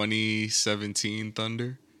 2017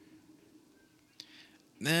 Thunder.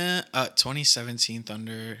 2017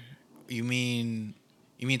 Thunder. You mean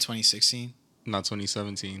 2016? Not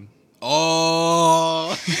 2017. Oh.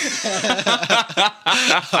 I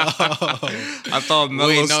thought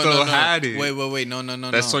Melo still had it. Wait. No.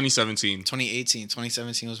 That's 2017. 2018.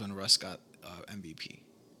 2017 was when Russ got MVP.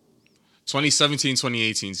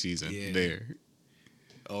 2017-2018 season. Yeah. There.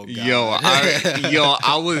 Oh, God.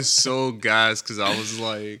 I was so gassed because I was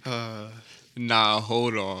like, nah,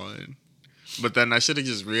 hold on. But then I should have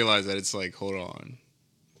just realized that it's like, hold on.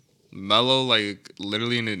 Melo, like,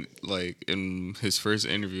 literally in his first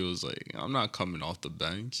interview was like, I'm not coming off the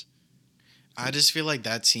bench. I just feel like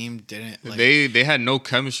that team didn't like they had no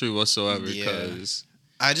chemistry whatsoever. Yeah. Because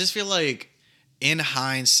I just feel like in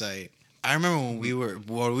hindsight, I remember when we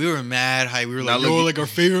were mad hype. We were like, Now, like our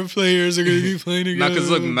favorite players are gonna be playing together. not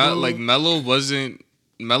because look,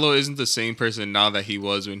 Melo isn't the same person now that he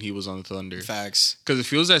was when he was on the Thunder. Facts. Because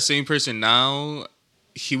if he was that same person now,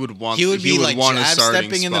 he would want He would be like want a jab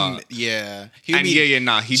starting stepping spot. in the yeah. He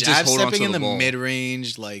just jab hold on to stepping in the the ball. mid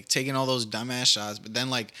range, like taking all those dumbass shots. But then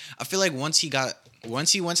like I feel like once he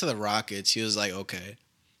went to the Rockets, he was like, okay,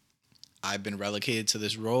 I've been relegated to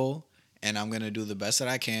this role, and I'm gonna do the best that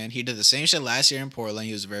I can. He did the same shit last year in Portland.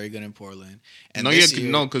 He was very good in Portland. And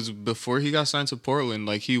because before he got signed to Portland,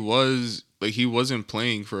 like he wasn't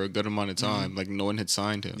playing for a good amount of time. Mm-hmm. Like no one had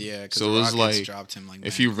signed him. Yeah, because so the it was Rockets like dropped him like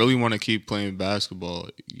if that. you really want to keep playing basketball,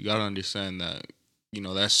 you gotta understand that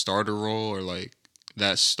that starter role or like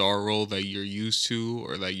that star role that you're used to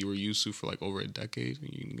or that you were used to for like over a decade,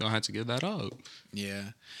 you're gonna have to give that up.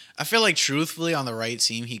 Yeah. I feel like truthfully on the right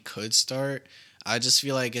team he could start. I just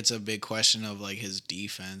feel like it's a big question of like his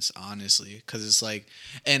defense, honestly, because it's like,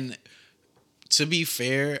 and to be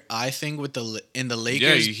fair, I think in the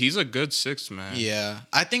Lakers, Yeah, he's a good 6 man. yeah,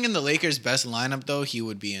 I think in the Lakers' best lineup though, he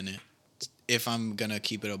would be in it. If I'm gonna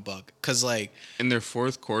keep it a buck, cause like in their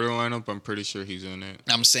fourth quarter lineup, I'm pretty sure he's in it.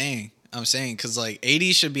 I'm saying, cause like AD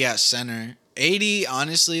should be at center. AD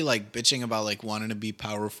honestly like bitching about like wanting to be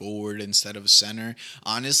power forward instead of center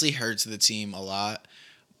honestly hurts the team a lot.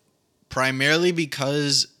 Primarily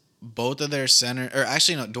because both of their center, or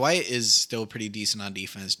actually no, Dwight is still pretty decent on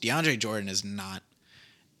defense. DeAndre Jordan is not.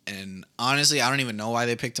 And honestly, I don't even know why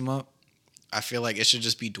they picked him up. I feel like it should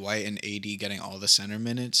just be Dwight and AD getting all the center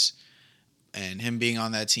minutes. And him being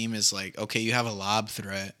on that team is like, okay, you have a lob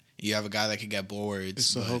threat. You have a guy that can get boards.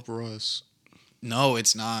 It's to help Russ. No,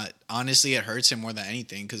 it's not. Honestly, it hurts him more than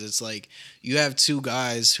anything because it's like you have two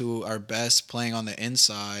guys who are best playing on the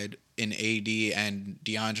inside in AD and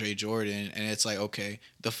DeAndre Jordan, and it's like, okay,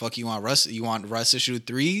 the fuck you want Russ? You want Russ to shoot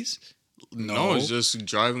threes? No, it's just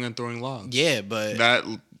driving and throwing lobs. Yeah, but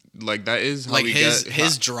that is how like we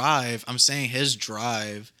his drive. I'm saying his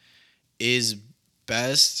drive is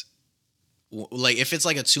best. Like if it's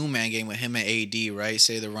like a 2-man game with him and AD, right?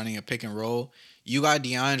 Say they're running a pick and roll. You got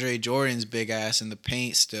DeAndre Jordan's big ass in the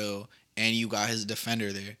paint still, and you got his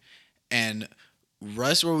defender there. And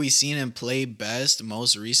Russ, where we seen him play best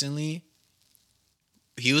most recently,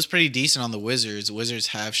 he was pretty decent on the Wizards. Wizards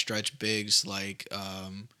have stretch bigs like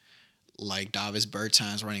Davis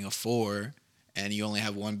Bertans running a 4, and you only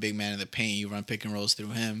have one big man in the paint. You run pick and rolls through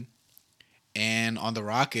him. And on the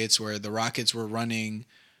Rockets, where the Rockets were running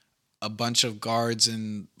a bunch of guards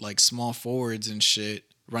and like small forwards and shit,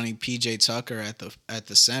 running PJ Tucker at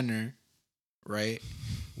the center, right?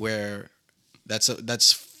 Where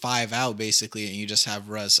that's 5 out basically, and you just have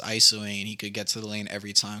Russ isoing, and he could get to the lane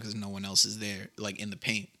every time because no one else is there, like in the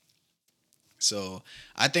paint. So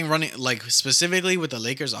I think running like specifically with the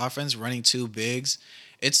Lakers offense, running 2 bigs,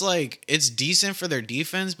 it's like it's decent for their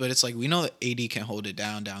defense, but it's like we know that AD can hold it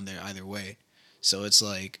down there either way. So it's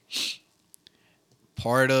like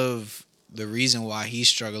part of the reason why he's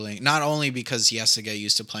struggling, not only because he has to get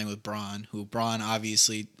used to playing with Bron, who Bron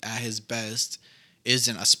obviously at his best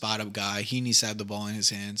isn't a spot up guy. He needs to have the ball in his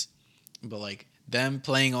hands. But like them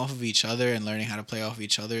playing off of each other and learning how to play off of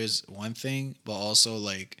each other is one thing, but also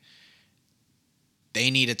like they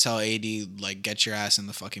need to tell AD like get your ass in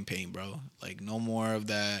the fucking paint, bro. Like no more of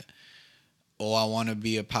that, oh, I want to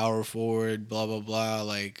be a power forward, blah blah blah.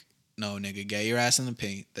 Like no, nigga, get your ass in the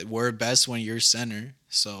paint. We're best when you're center.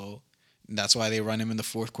 So that's why they run him in the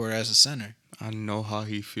fourth quarter as a center. I know how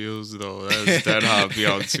he feels though. That's that how I be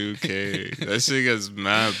on 2K. That shit gets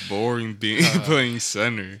mad boring being playing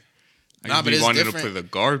center. Nah, but be it's wanting different. to play the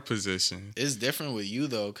guard position. It's different with you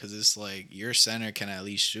though, because it's like your center can at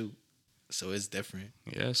least shoot, so it's different.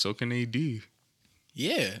 Yeah, so can AD.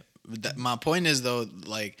 Yeah, my point is though,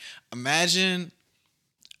 like imagine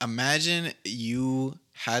you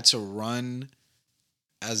had to run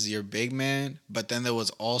as your big man, but then there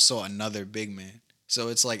was also another big man. So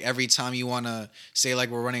it's like every time you want to say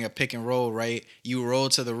like we're running a pick and roll, right? You roll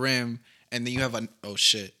to the rim and then you have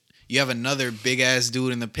you have another big ass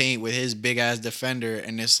dude in the paint with his big ass defender,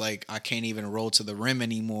 and it's like I can't even roll to the rim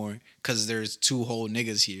anymore cuz there's 2 whole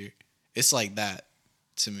niggas here. It's like that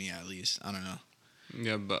to me at least. I don't know.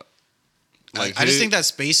 Yeah, but like I just think that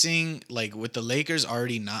spacing, like with the Lakers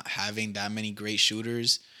already not having that many great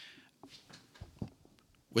shooters,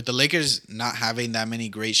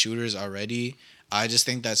 already, I just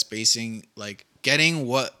think that spacing, like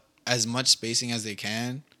getting as much spacing as they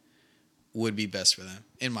can would be best for them,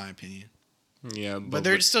 in my opinion. Yeah, but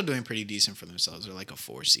they're still doing pretty decent for themselves. They're like a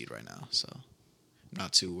 4 seed right now, so I'm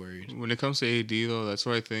not too worried. When it comes to AD though, that's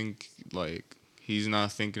why I think like he's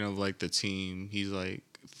not thinking of like the team. He's like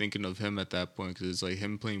thinking of him at that point because it's like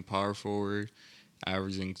him playing power forward,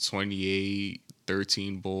 averaging 28,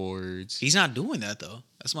 13 boards. He's not doing that though.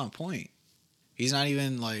 That's my point. He's not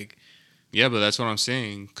even like. Yeah, but that's what I'm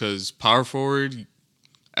saying. Because power forward,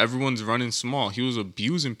 everyone's running small. He was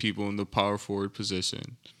abusing people in the power forward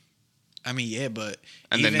position. I mean, yeah, but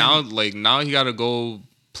and then now he got to go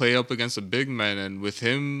play up against a big man, and with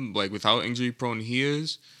him, like without injury prone he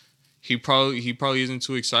is, he probably isn't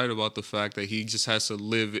too excited about the fact that he just has to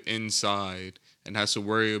live inside and has to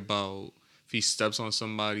worry about if he steps on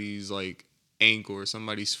somebody's like ankle or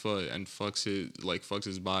somebody's foot and fucks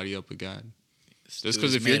his body up again. Just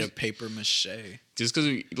because if you're paper mache. Just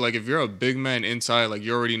because like if you're a big man inside, like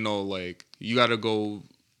you already know, like you gotta go,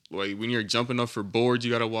 like when you're jumping up for boards,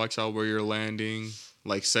 you gotta watch out where you're landing.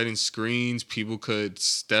 Like setting screens, people could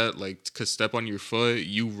step on your foot.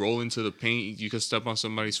 You roll into the paint, you could step on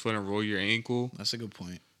somebody's foot and roll your ankle. That's a good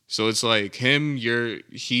point. So it's like him,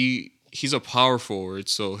 he's a power forward.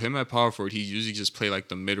 So him at power forward, he usually just play like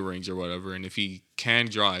the mid range or whatever. And if he can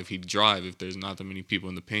drive, he'd drive if there's not that many people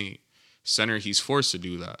in the paint. Center, he's forced to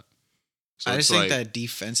do that. So I just think that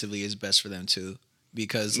defensively is best for them too,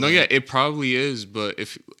 because yeah, it probably is. But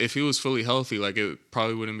if he was fully healthy, like it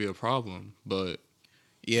probably wouldn't be a problem. But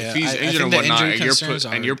yeah, if he's injured and whatnot,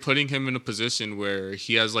 and you're putting him in a position where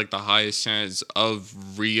he has like the highest chance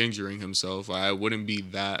of re-injuring himself, I wouldn't be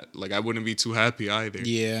too happy either.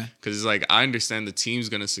 Yeah, because it's like I understand the team's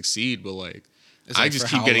gonna succeed, but like It's I like just for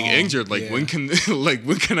keep how getting long? injured. Like Yeah. when can like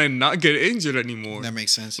when can I not get injured anymore? That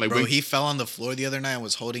makes sense. Like, Bro, when- he fell on the floor the other night and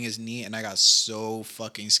was holding his knee, and I got so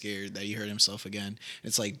fucking scared that he hurt himself again.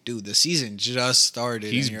 It's like, dude, the season just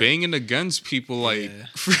started. He's and you're- banging against people like Yeah.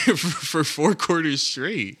 for 4 quarters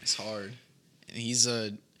straight. It's hard. And he's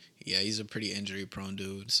a pretty injury prone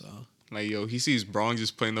dude, so Like, yo, he sees Braun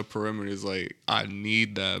just playing the perimeter. He's like, I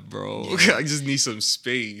need that, bro. Yeah. I just need some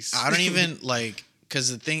space. I don't even like, cause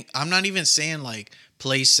the thing, I'm not even saying like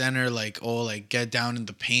play center, like, oh, like get down in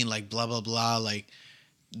the paint, like blah blah blah. Like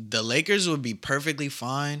the Lakers would be perfectly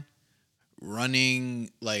fine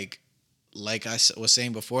running like was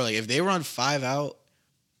saying before, like if they run 5 out,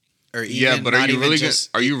 or even Yeah, but not are you even really just,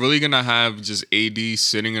 are you really gonna have just AD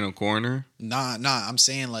sitting in a corner? Nah. I'm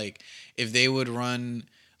saying like if they would run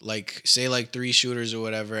like say like 3 shooters or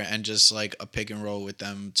whatever, and just like a pick and roll with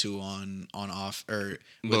them 2 on off, or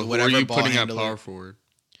with But who are whatever you ball putting at handler. power forward?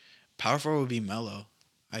 Power forward would be Melo,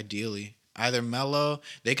 ideally. Either Melo,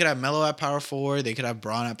 they could have Melo at power forward, they could have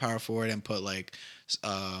Braun at power forward, and put like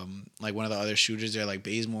one of the other shooters there, like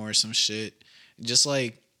Bazemore or some shit. Just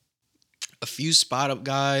like a few spot up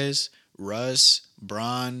guys, Russ,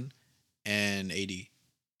 Braun, and AD.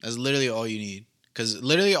 That's literally all you need. Because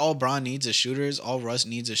literally all Braun needs is shooters. All Russ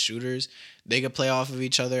needs is shooters. They could play off of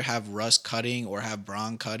each other, have Russ cutting or have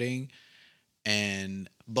Braun cutting. And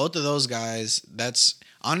both of those guys, that's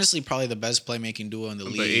honestly probably the best playmaking duo in the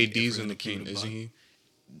But league. if AD's we're in the gonna keep paint, it a isn't buck.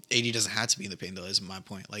 he? AD doesn't have to be in the paint though, is my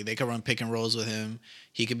point. Like they could run pick and rolls with him.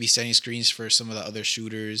 He could be setting screens for some of the other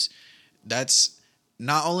shooters. That's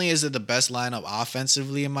not only is it the best lineup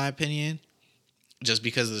offensively, in my opinion, just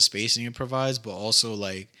because of the spacing it provides, but also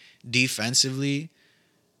like defensively,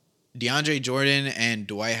 DeAndre Jordan and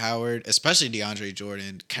Dwight Howard, especially DeAndre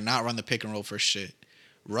Jordan, cannot run the pick and roll for shit.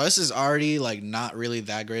 Russ is already like not really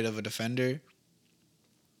that great of a defender.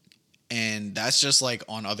 And that's just like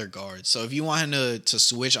on other guards. So if you want him to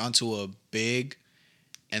switch onto a big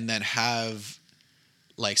and then have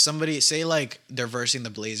like somebody say like they're versing the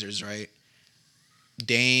Blazers, right?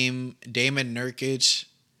 Dame and Nurkic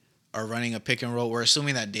are running a pick and roll. We're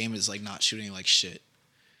assuming that Dame is like not shooting like shit.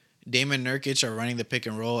 Dame and Nurkic are running the pick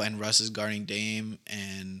and roll, and Russ is guarding Dame,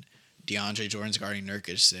 and DeAndre Jordan's guarding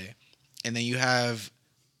Nurkic, say. And then you have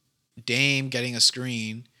Dame getting a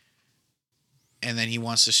screen, and then he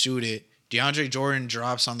wants to shoot it. DeAndre Jordan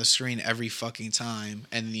drops on the screen every fucking time,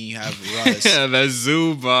 and then you have Russ. Yeah, that's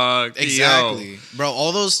Zubac. Exactly, Yo. bro.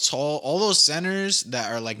 All those centers that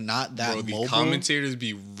are like not that Bro, the mobile. commentators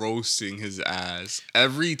be roasting his ass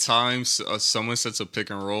every time someone sets a pick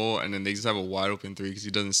and roll, and then they just have a wide open three because he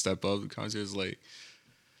doesn't step up. The commentators like,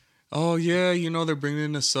 oh yeah, they're bringing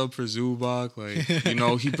in a sub for Zubac.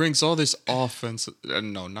 Like, he brings all this offense.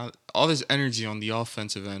 No, not all this energy on the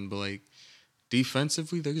offensive end, but like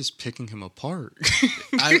defensively, they're just picking him apart.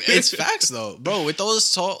 It's facts though, bro. With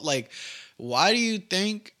those tall, like, why do you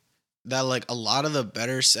think that like a lot of the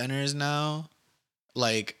better centers now,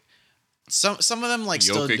 like some of them like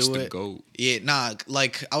still Jokic's do the it? GOAT. Yeah, nah.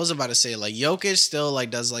 Like I was about to say, like Jokic still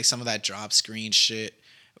like does like some of that drop screen shit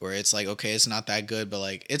where it's like okay, it's not that good, but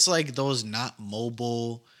like it's like those not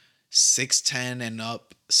mobile 6'10" and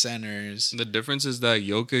up centers. The difference is that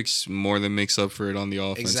Jokic more than makes up for it on the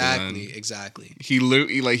offensive end. Exactly. He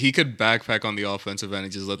literally, like, he could backpack on the offensive end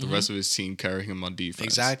and just let the rest of his team carry him on defense.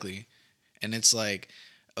 Exactly. And it's like,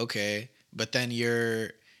 okay, but then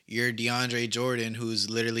you're DeAndre Jordan, who's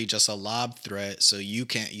literally just a lob threat, so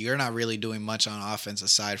you're not really doing much on offense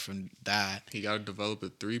aside from that. He got to develop a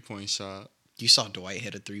 3-point shot. You saw Dwight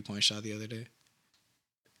hit a 3-point shot the other day.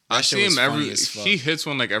 I That shit see was him funny as fuck. he hits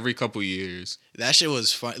one like every couple years. That shit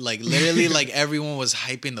was fun. Like literally, like everyone was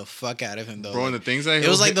hyping the fuck out of him though. Bro, and the Like, things that it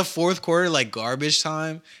was like the fourth quarter, like garbage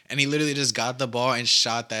time, and he literally just got the ball and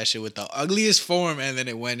shot that shit with the ugliest form, and then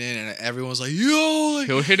it went in, and everyone was like, "Yo!" Like,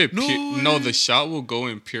 he'll hit it. no way. The shot will go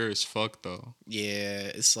in pure as fuck though. yeah,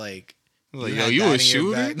 it's like. Like, had yo, you that a in your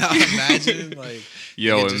shooter? back. No, imagine like.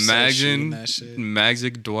 Yo, you could just start shooting imagine that shit.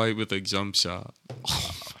 Magic Dwight with a jump shot.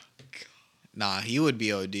 Nah, he would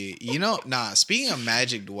be OD. Speaking of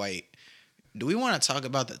Magic Dwight, do we want to talk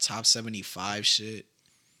about the top 75 shit?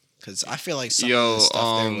 Because I feel like some of the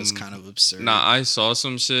stuff there was kind of absurd. Nah, I saw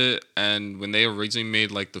some shit, and when they originally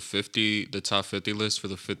made like the top 50 list for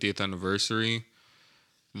the 50th anniversary,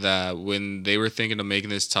 that when they were thinking of making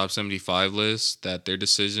this top 75 list, that their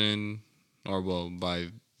decision, or well, by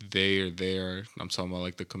I'm talking about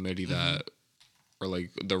like the committee that, or like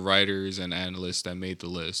the writers and analysts that made the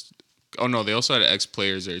list. Oh no, they also had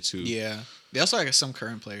ex-players there too. Yeah. They also had some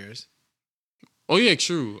current players. Oh yeah,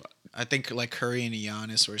 true. I think like Curry and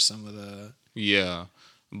Giannis were some of the... Yeah,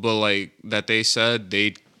 but like that they said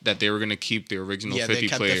they that they were gonna keep the original Yeah, 50 they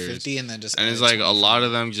kept players, the 50 and then just and it's added like a 25. lot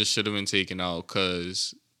of them just should have been taken out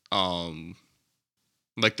because,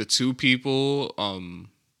 like the two people,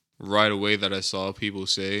 right away that I saw people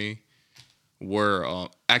say were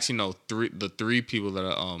actually no the three people that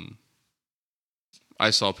I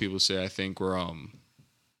saw people say I think were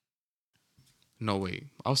no wait,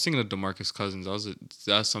 I was thinking of DeMarcus Cousins.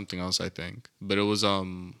 That's something else I think, but it was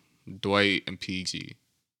Dwight and PG.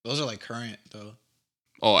 Those are like current though.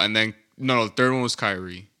 Oh, and then no, the third one was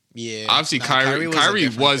Kyrie. Yeah, Obviously, nah, Kyrie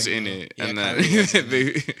a was thing, in though. it, Yeah, and then Kyrie was in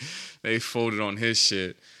it. they folded on his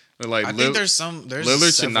shit. But like, I think there's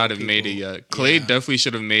Lillard should not have made it people. yet. Clay Yeah. definitely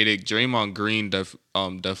should have made it. Draymond Green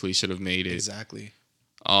definitely should have made it. Exactly.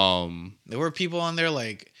 Um, There were people on there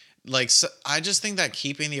like so, I just think that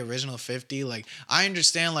keeping the original 50, like I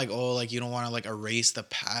understand like oh like you don't want to like erase the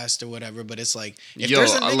past or whatever, but it's like if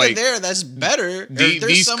there's a nigga like, there that's better, or if there's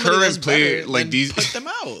these somebody that's current players, better, like then these, put them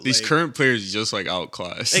out. these like, current players just like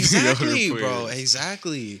outclass exactly, the other bro, players.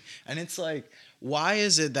 exactly. And it's like, why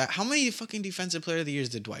is it that how many fucking defensive player of the years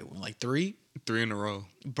did Dwight win? Like 3? 3 in a row,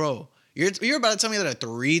 Bro. You're about to tell me that a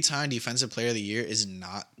 3-time defensive player of the year is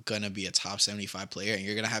not gonna be a top 75 player, and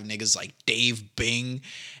you're gonna have niggas like Dave Bing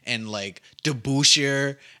and like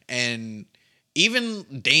DeBusschere and even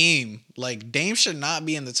Dame. Like Dame should not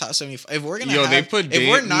be in the top 75. If we're gonna they put Dame. if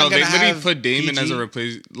we're not No, they gonna literally have put Damon as a PG,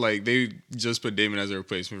 replace. Like they just put Damon as a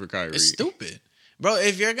replacement for Kyrie. it's stupid. Bro,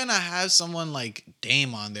 if you're gonna have someone like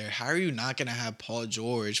Dame on there, how are you not gonna have Paul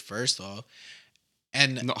George first off?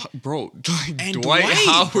 And No, bro, like and Dwight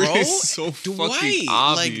Howard bro, is so fucking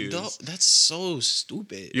obvious. Like that's so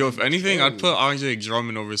stupid. Yo, if anything, Yo. I'd put Andre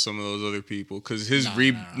Drummond over some of those other people because his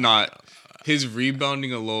Nah. his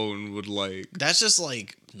rebounding alone would like. That's just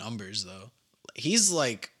like numbers though. He's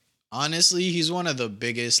like honestly, he's one of the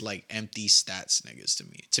biggest like empty stats niggas to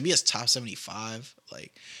me. To be a top 75,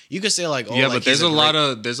 like you could say like oh Yeah, like, but there's a lot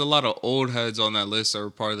of old heads on that list that were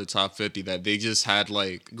part of the top 50 that they just had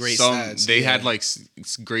like Great some stats, they yeah. had like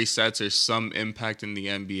great stats or some impact in the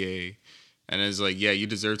NBA, and it's like yeah, you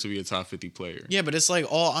deserve to be a top 50 player. Yeah, but it's like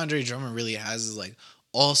all Andre Drummond really has is like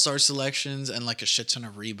all-star selections and like a shit ton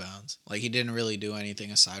of rebounds. Like he didn't really do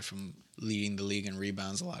anything aside from leading the league in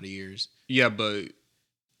rebounds a lot of years. Yeah, but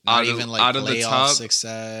Not even like out of the playoff top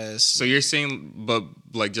success. So you're saying, but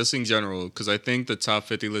like just in general, because I think the top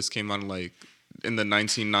 50 list came out like in the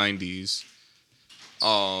 1990s.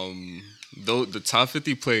 Though the top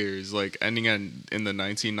 50 players like ending in the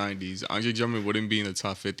 1990s, Andre Drummond wouldn't be in the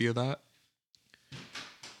top 50 of that.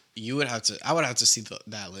 I would have to see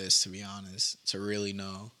that list to be honest to really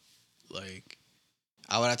know. Like,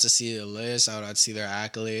 I would have to see the list. I would have to see their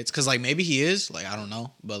accolades because like maybe he is like I don't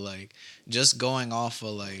know, but like just going off of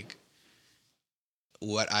like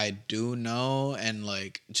what I do know and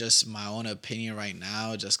like just my own opinion right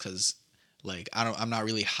now, just because like I'm not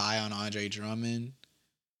really high on Andre Drummond.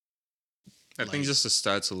 I think just the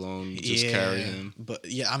stats alone just carry him. But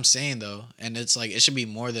yeah, I'm saying though, and it's like it should be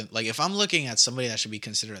more than like if I'm looking at somebody that should be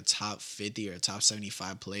considered a top 50 or a top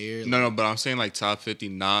 75 player. No, but I'm saying like top 50,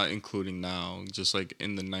 not including now, just like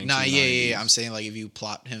in the 1990s. Nah, yeah. I'm saying like if you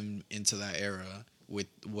plot him into that era with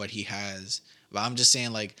what he has, but I'm just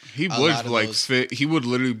saying like he would like fit. He would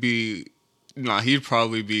literally be. Nah, he'd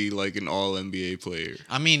probably be like an all NBA player.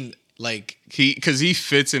 I mean, like because he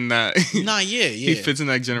fits in that. Nah, yeah. He fits in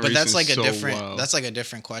that generation. But that's like so a different. well. That's like a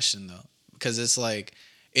different question though, because it's like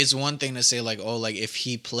it's one thing to say like oh like if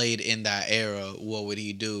he played in that era, what would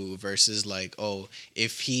he do? Versus like oh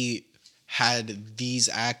if he had these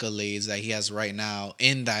accolades that he has right now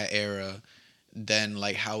in that era, then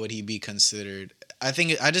like how would he be considered? I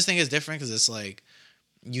just think it's different because it's like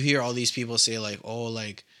you hear all these people say like oh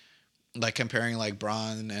like comparing like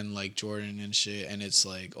Bron and like Jordan and shit, and it's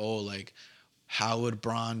like oh like how would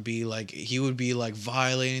Bron be like he would be like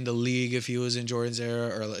violating the league if he was in Jordan's era,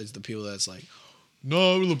 or it's the people that's like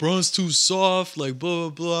no, LeBron's too soft, like blah blah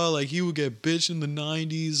blah, like he would get bitched in the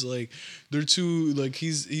 90s, like they're too like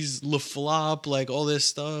he's LaFlop, like all this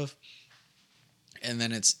stuff. And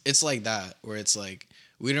then it's like that where it's like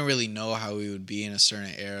we don't really know how we would be in a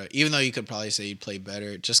certain era, even though you could probably say you'd play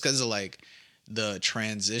better just because of like the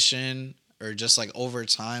transition or just like over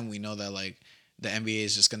time we know that like the NBA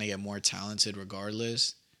is just gonna get more talented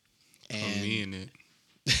regardless. And me in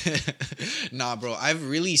it. Nah, bro, I've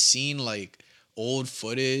really seen like old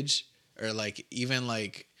footage or like even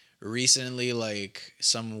like recently like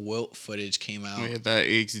some Wilt footage came out. Yeah, that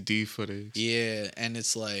HD footage. Yeah, and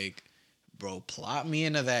it's like, bro, plot me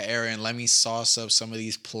into that era and let me sauce up some of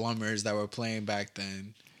these plumbers that were playing back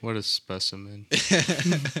then. What a specimen.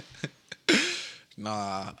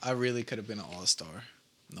 Nah, I really could have been an all-star.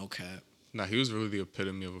 No cap. Nah, he was really the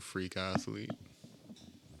epitome of a freak athlete.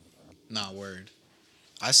 Nah, word.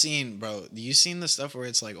 I seen, bro. You seen the stuff where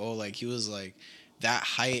it's like, oh, like he was like that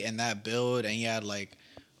height and that build, and he had like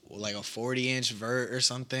a 40-inch vert or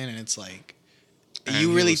something, and it's like And you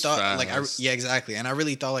he really was thought fast. yeah, exactly, and I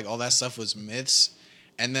really thought like all that stuff was myths,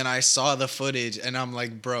 and then I saw the footage, and I'm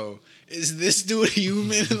like, bro, is this dude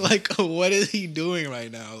human? Like, what is he doing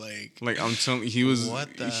right now? Like I'm telling you,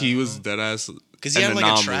 What the he was hell? dead ass Because he an had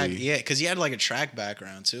like a track, anomaly. yeah. Because he had like a track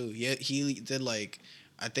background too. He did like,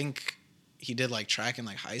 I think he did like track in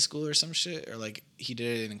like high school or some shit, or like he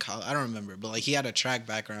did it in college. I don't remember, but like he had a track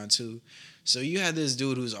background too. So you had this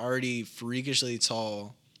dude who's already freakishly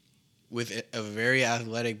tall, with a very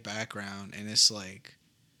athletic background, and it's like,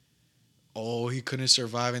 oh, he couldn't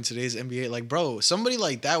survive in today's NBA. Like, bro, somebody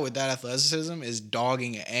like that with that athleticism is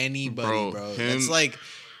dogging anybody, Bro, bro. That's him like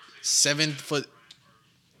 7 foot.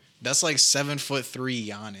 That's like 7'3"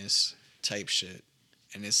 Giannis type shit,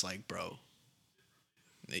 and it's like, bro,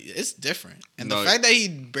 it's different. And the no fact that he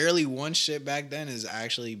barely won shit back then is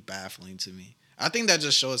actually baffling to me. I think that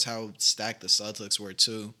just shows how stacked the Celtics were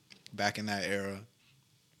too, back in that era.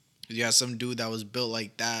 You had some dude that was built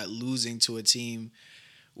like that losing to a team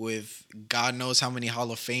with God knows how many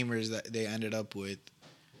Hall of Famers that they ended up with.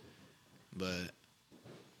 But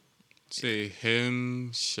say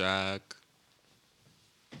him, Shaq.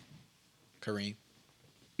 Kareem,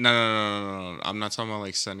 No. I'm not talking about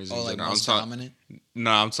like centers in oh, like general. most dominant,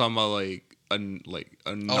 I'm talking about like oh, like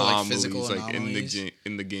physical anomalies like anomalies.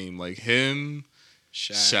 in the game. Like him,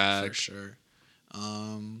 Shaq for Shaq, sure.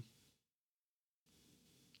 Um,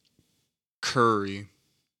 Curry.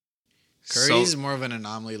 So Curry's more of an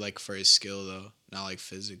anomaly, like for his skill though, not like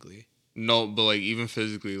physically. no, but like even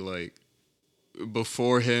physically, like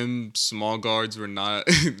before him, small guards were not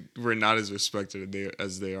were not as respected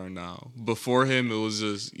as they are now. Before him, it was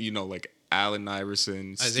just like Allen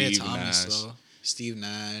Iverson, Isaiah Steve Thomas Nash. though, Steve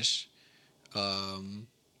Nash, um,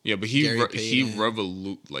 Yeah, but Gary he Payton.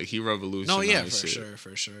 he No, yeah, revolutionized for shit. sure,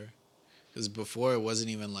 for sure. Because before it wasn't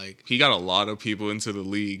even like, He got a lot of people into the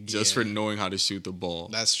league just for yeah, knowing how to shoot the ball.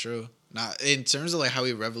 that's true. Not in terms of like how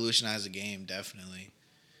he revolutionized the game, definitely.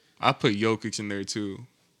 I put Jokic in there too.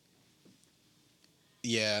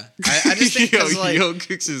 Yeah, I just think because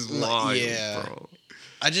Jokic is wild, yeah, bro.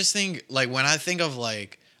 I just think like when I think of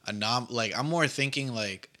like like I'm more thinking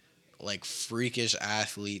like freakish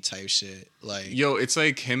athlete type shit. Like Yo, it's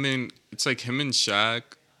like him and Shaq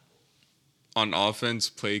on offense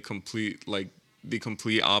play the complete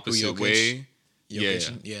who opposite Jokic, way. Yeah.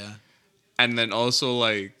 Jokic, yeah, And then also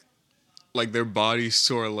like their bodies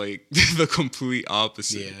sort of like the complete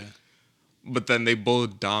opposite. yeah, But then they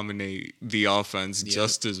both dominate the offense yep,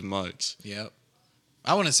 just as much. yep.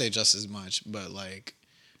 I wouldn't say just as much, but like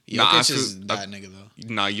Nah, Jokic is that nigga though.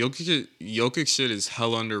 Jokic shit is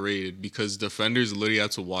hell underrated because defenders literally have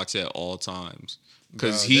to watch at all times.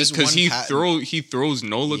 Cause Bro, this one he throws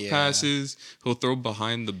no look yeah, passes. He'll throw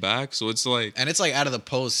behind the back, so it's like and it's like out of the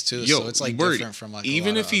post too, so it's like word. different from like a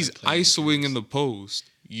Even lot of if other he's isoing in playmakers. the post,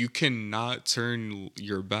 you cannot turn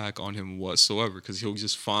your back on him whatsoever because he'll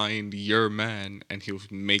just find your man and he'll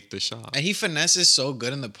make the shot. And he finesses so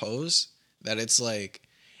good in the post that it's like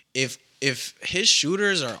if his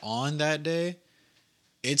shooters are on that day,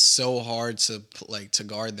 it's so hard to like to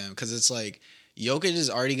guard them because it's like Jokic is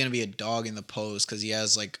already gonna be a dog in the post because he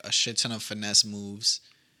has like a shit ton of finesse moves,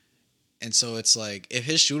 and so it's like if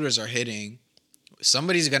his shooters are hitting,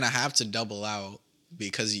 somebody's gonna have to double out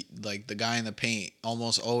because like the guy in the paint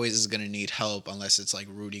almost always is gonna need help unless it's like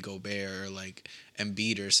Rudy Gobert or like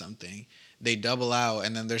Embiid or something. They double out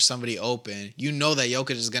and then there's somebody open. You know that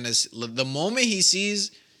Jokic is gonna the moment he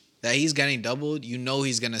sees that he's getting doubled, you know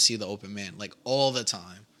he's gonna see the open man like all the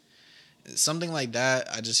time. Something like that,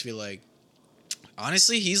 I just feel like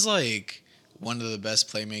honestly he's like one of the best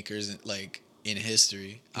playmakers like in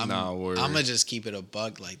history. Nah, I'm gonna word, just keep it a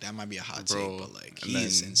bug. Like that might be a hot take, bro. but like And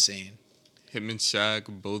he's then insane. him and Shaq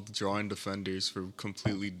both drawing defenders for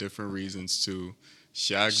completely different reasons too.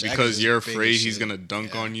 Shaq Shaq is because just you're big afraid as he's shit. gonna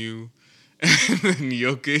dunk Yeah. on you, and then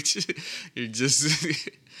Jokic, you're just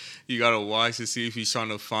you gotta watch to see if he's trying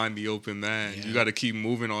to find the open man. Yeah. You gotta keep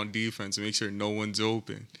moving on defense and make sure no one's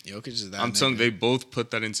open. Jokic is that I'm telling you, nigga. they both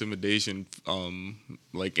put that intimidation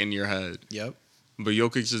like in your head. Yep. But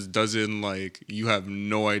Jokic just doesn't like you have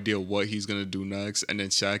no idea what he's gonna do next, and then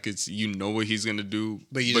Shaq it's you know what he's gonna do,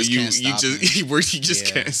 But you just can't stop him. where you just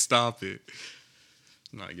Yeah. can't stop it.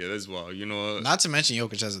 Nah, yeah, that's wild. You know what? Not to mention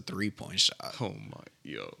Jokic has a 3-point shot. Oh my,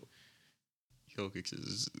 Jokic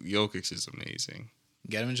is amazing.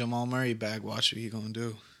 Get him Jamal Murray back. Watch what he gonna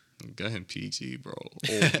do. Get him PG, bro.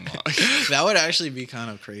 Oh my. That would actually be kind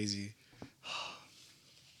of crazy.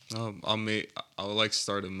 I would like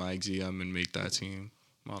start a my GM and make that team.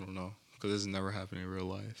 I don't know because this has never happened in real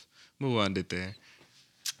life. Move on it there.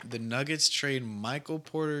 The Nuggets trade Michael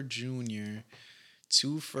Porter Jr.,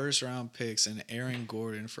 2 first-round picks, and Aaron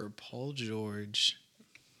Gordon for Paul George.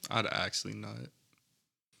 I'd actually not.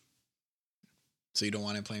 So you don't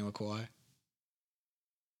want him playing with Kawhi?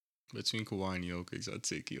 Between Kawhi and Jokic, I'd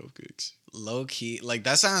take Jokic. Low key, like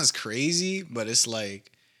that sounds crazy, but it's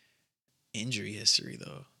like injury history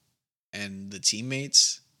though, and the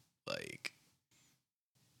teammates, like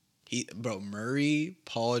Murray,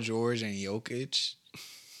 Paul George, and Jokic.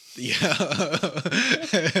 Yeah,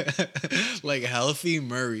 like healthy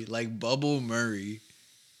Murray, like bubble Murray.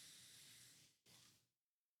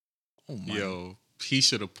 Oh my! Yo, he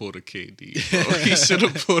should have pulled a KD. Bro. He should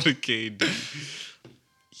have pulled a KD.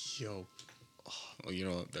 Yo, oh, you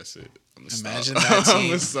know what? That's it. I'm gonna Imagine stop. that team. I'm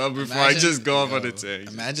gonna stop before I just go off on a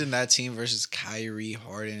tangent. Imagine that team versus Kyrie,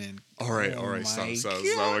 Harden, and all right, stop.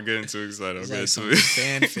 I'm getting too excited. I'm getting some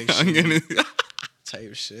fan fiction I'm getting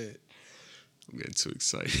type shit. I'm getting too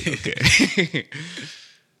excited. Okay.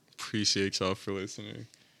 Appreciate y'all for listening.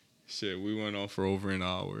 Shit, we went on for over an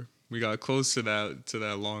hour. We got close to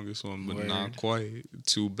that longest one, but not quite.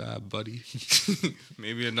 Too bad, buddy.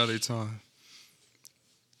 Maybe another time.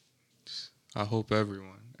 I hope every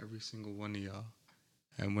single one of y'all,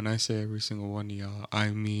 and when I say every single one of y'all, I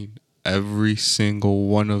mean every single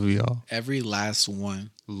one of y'all. Every last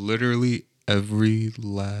one. Literally every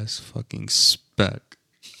last fucking speck.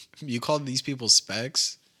 You called these people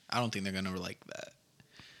specs? I don't think they're gonna like that.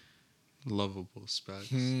 Lovable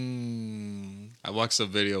specs. I watched a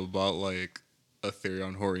video about like a theory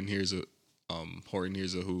on Horton Hears a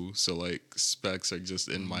Who. So like specs are just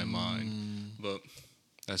in my mind, but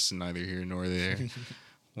that's neither here nor there.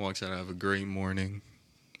 Want y'all to have a great morning,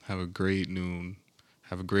 have a great noon,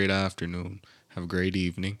 have a great afternoon, have a great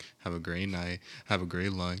evening, have a great night, have a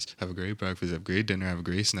great lunch, have a great breakfast, have a great dinner, have a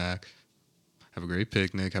great snack, have a great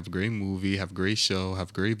picnic, have a great movie, have a great show,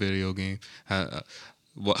 have a great video game,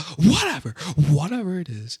 whatever it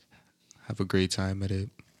is. Have a great time at it.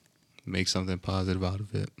 Make something positive out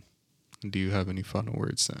of it. Do you have any final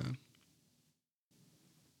words, Sam?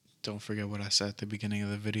 Don't forget what I said at the beginning of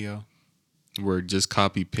the video. Where just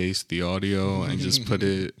copy paste the audio and just put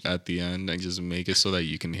it at the end and just make it so that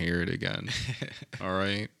you can hear it again. All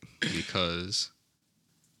right? Because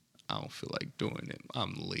I don't feel like doing it.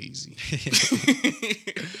 I'm lazy.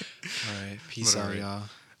 All right. Peace out, y'all.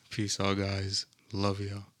 Peace out, guys. Love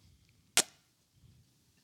y'all.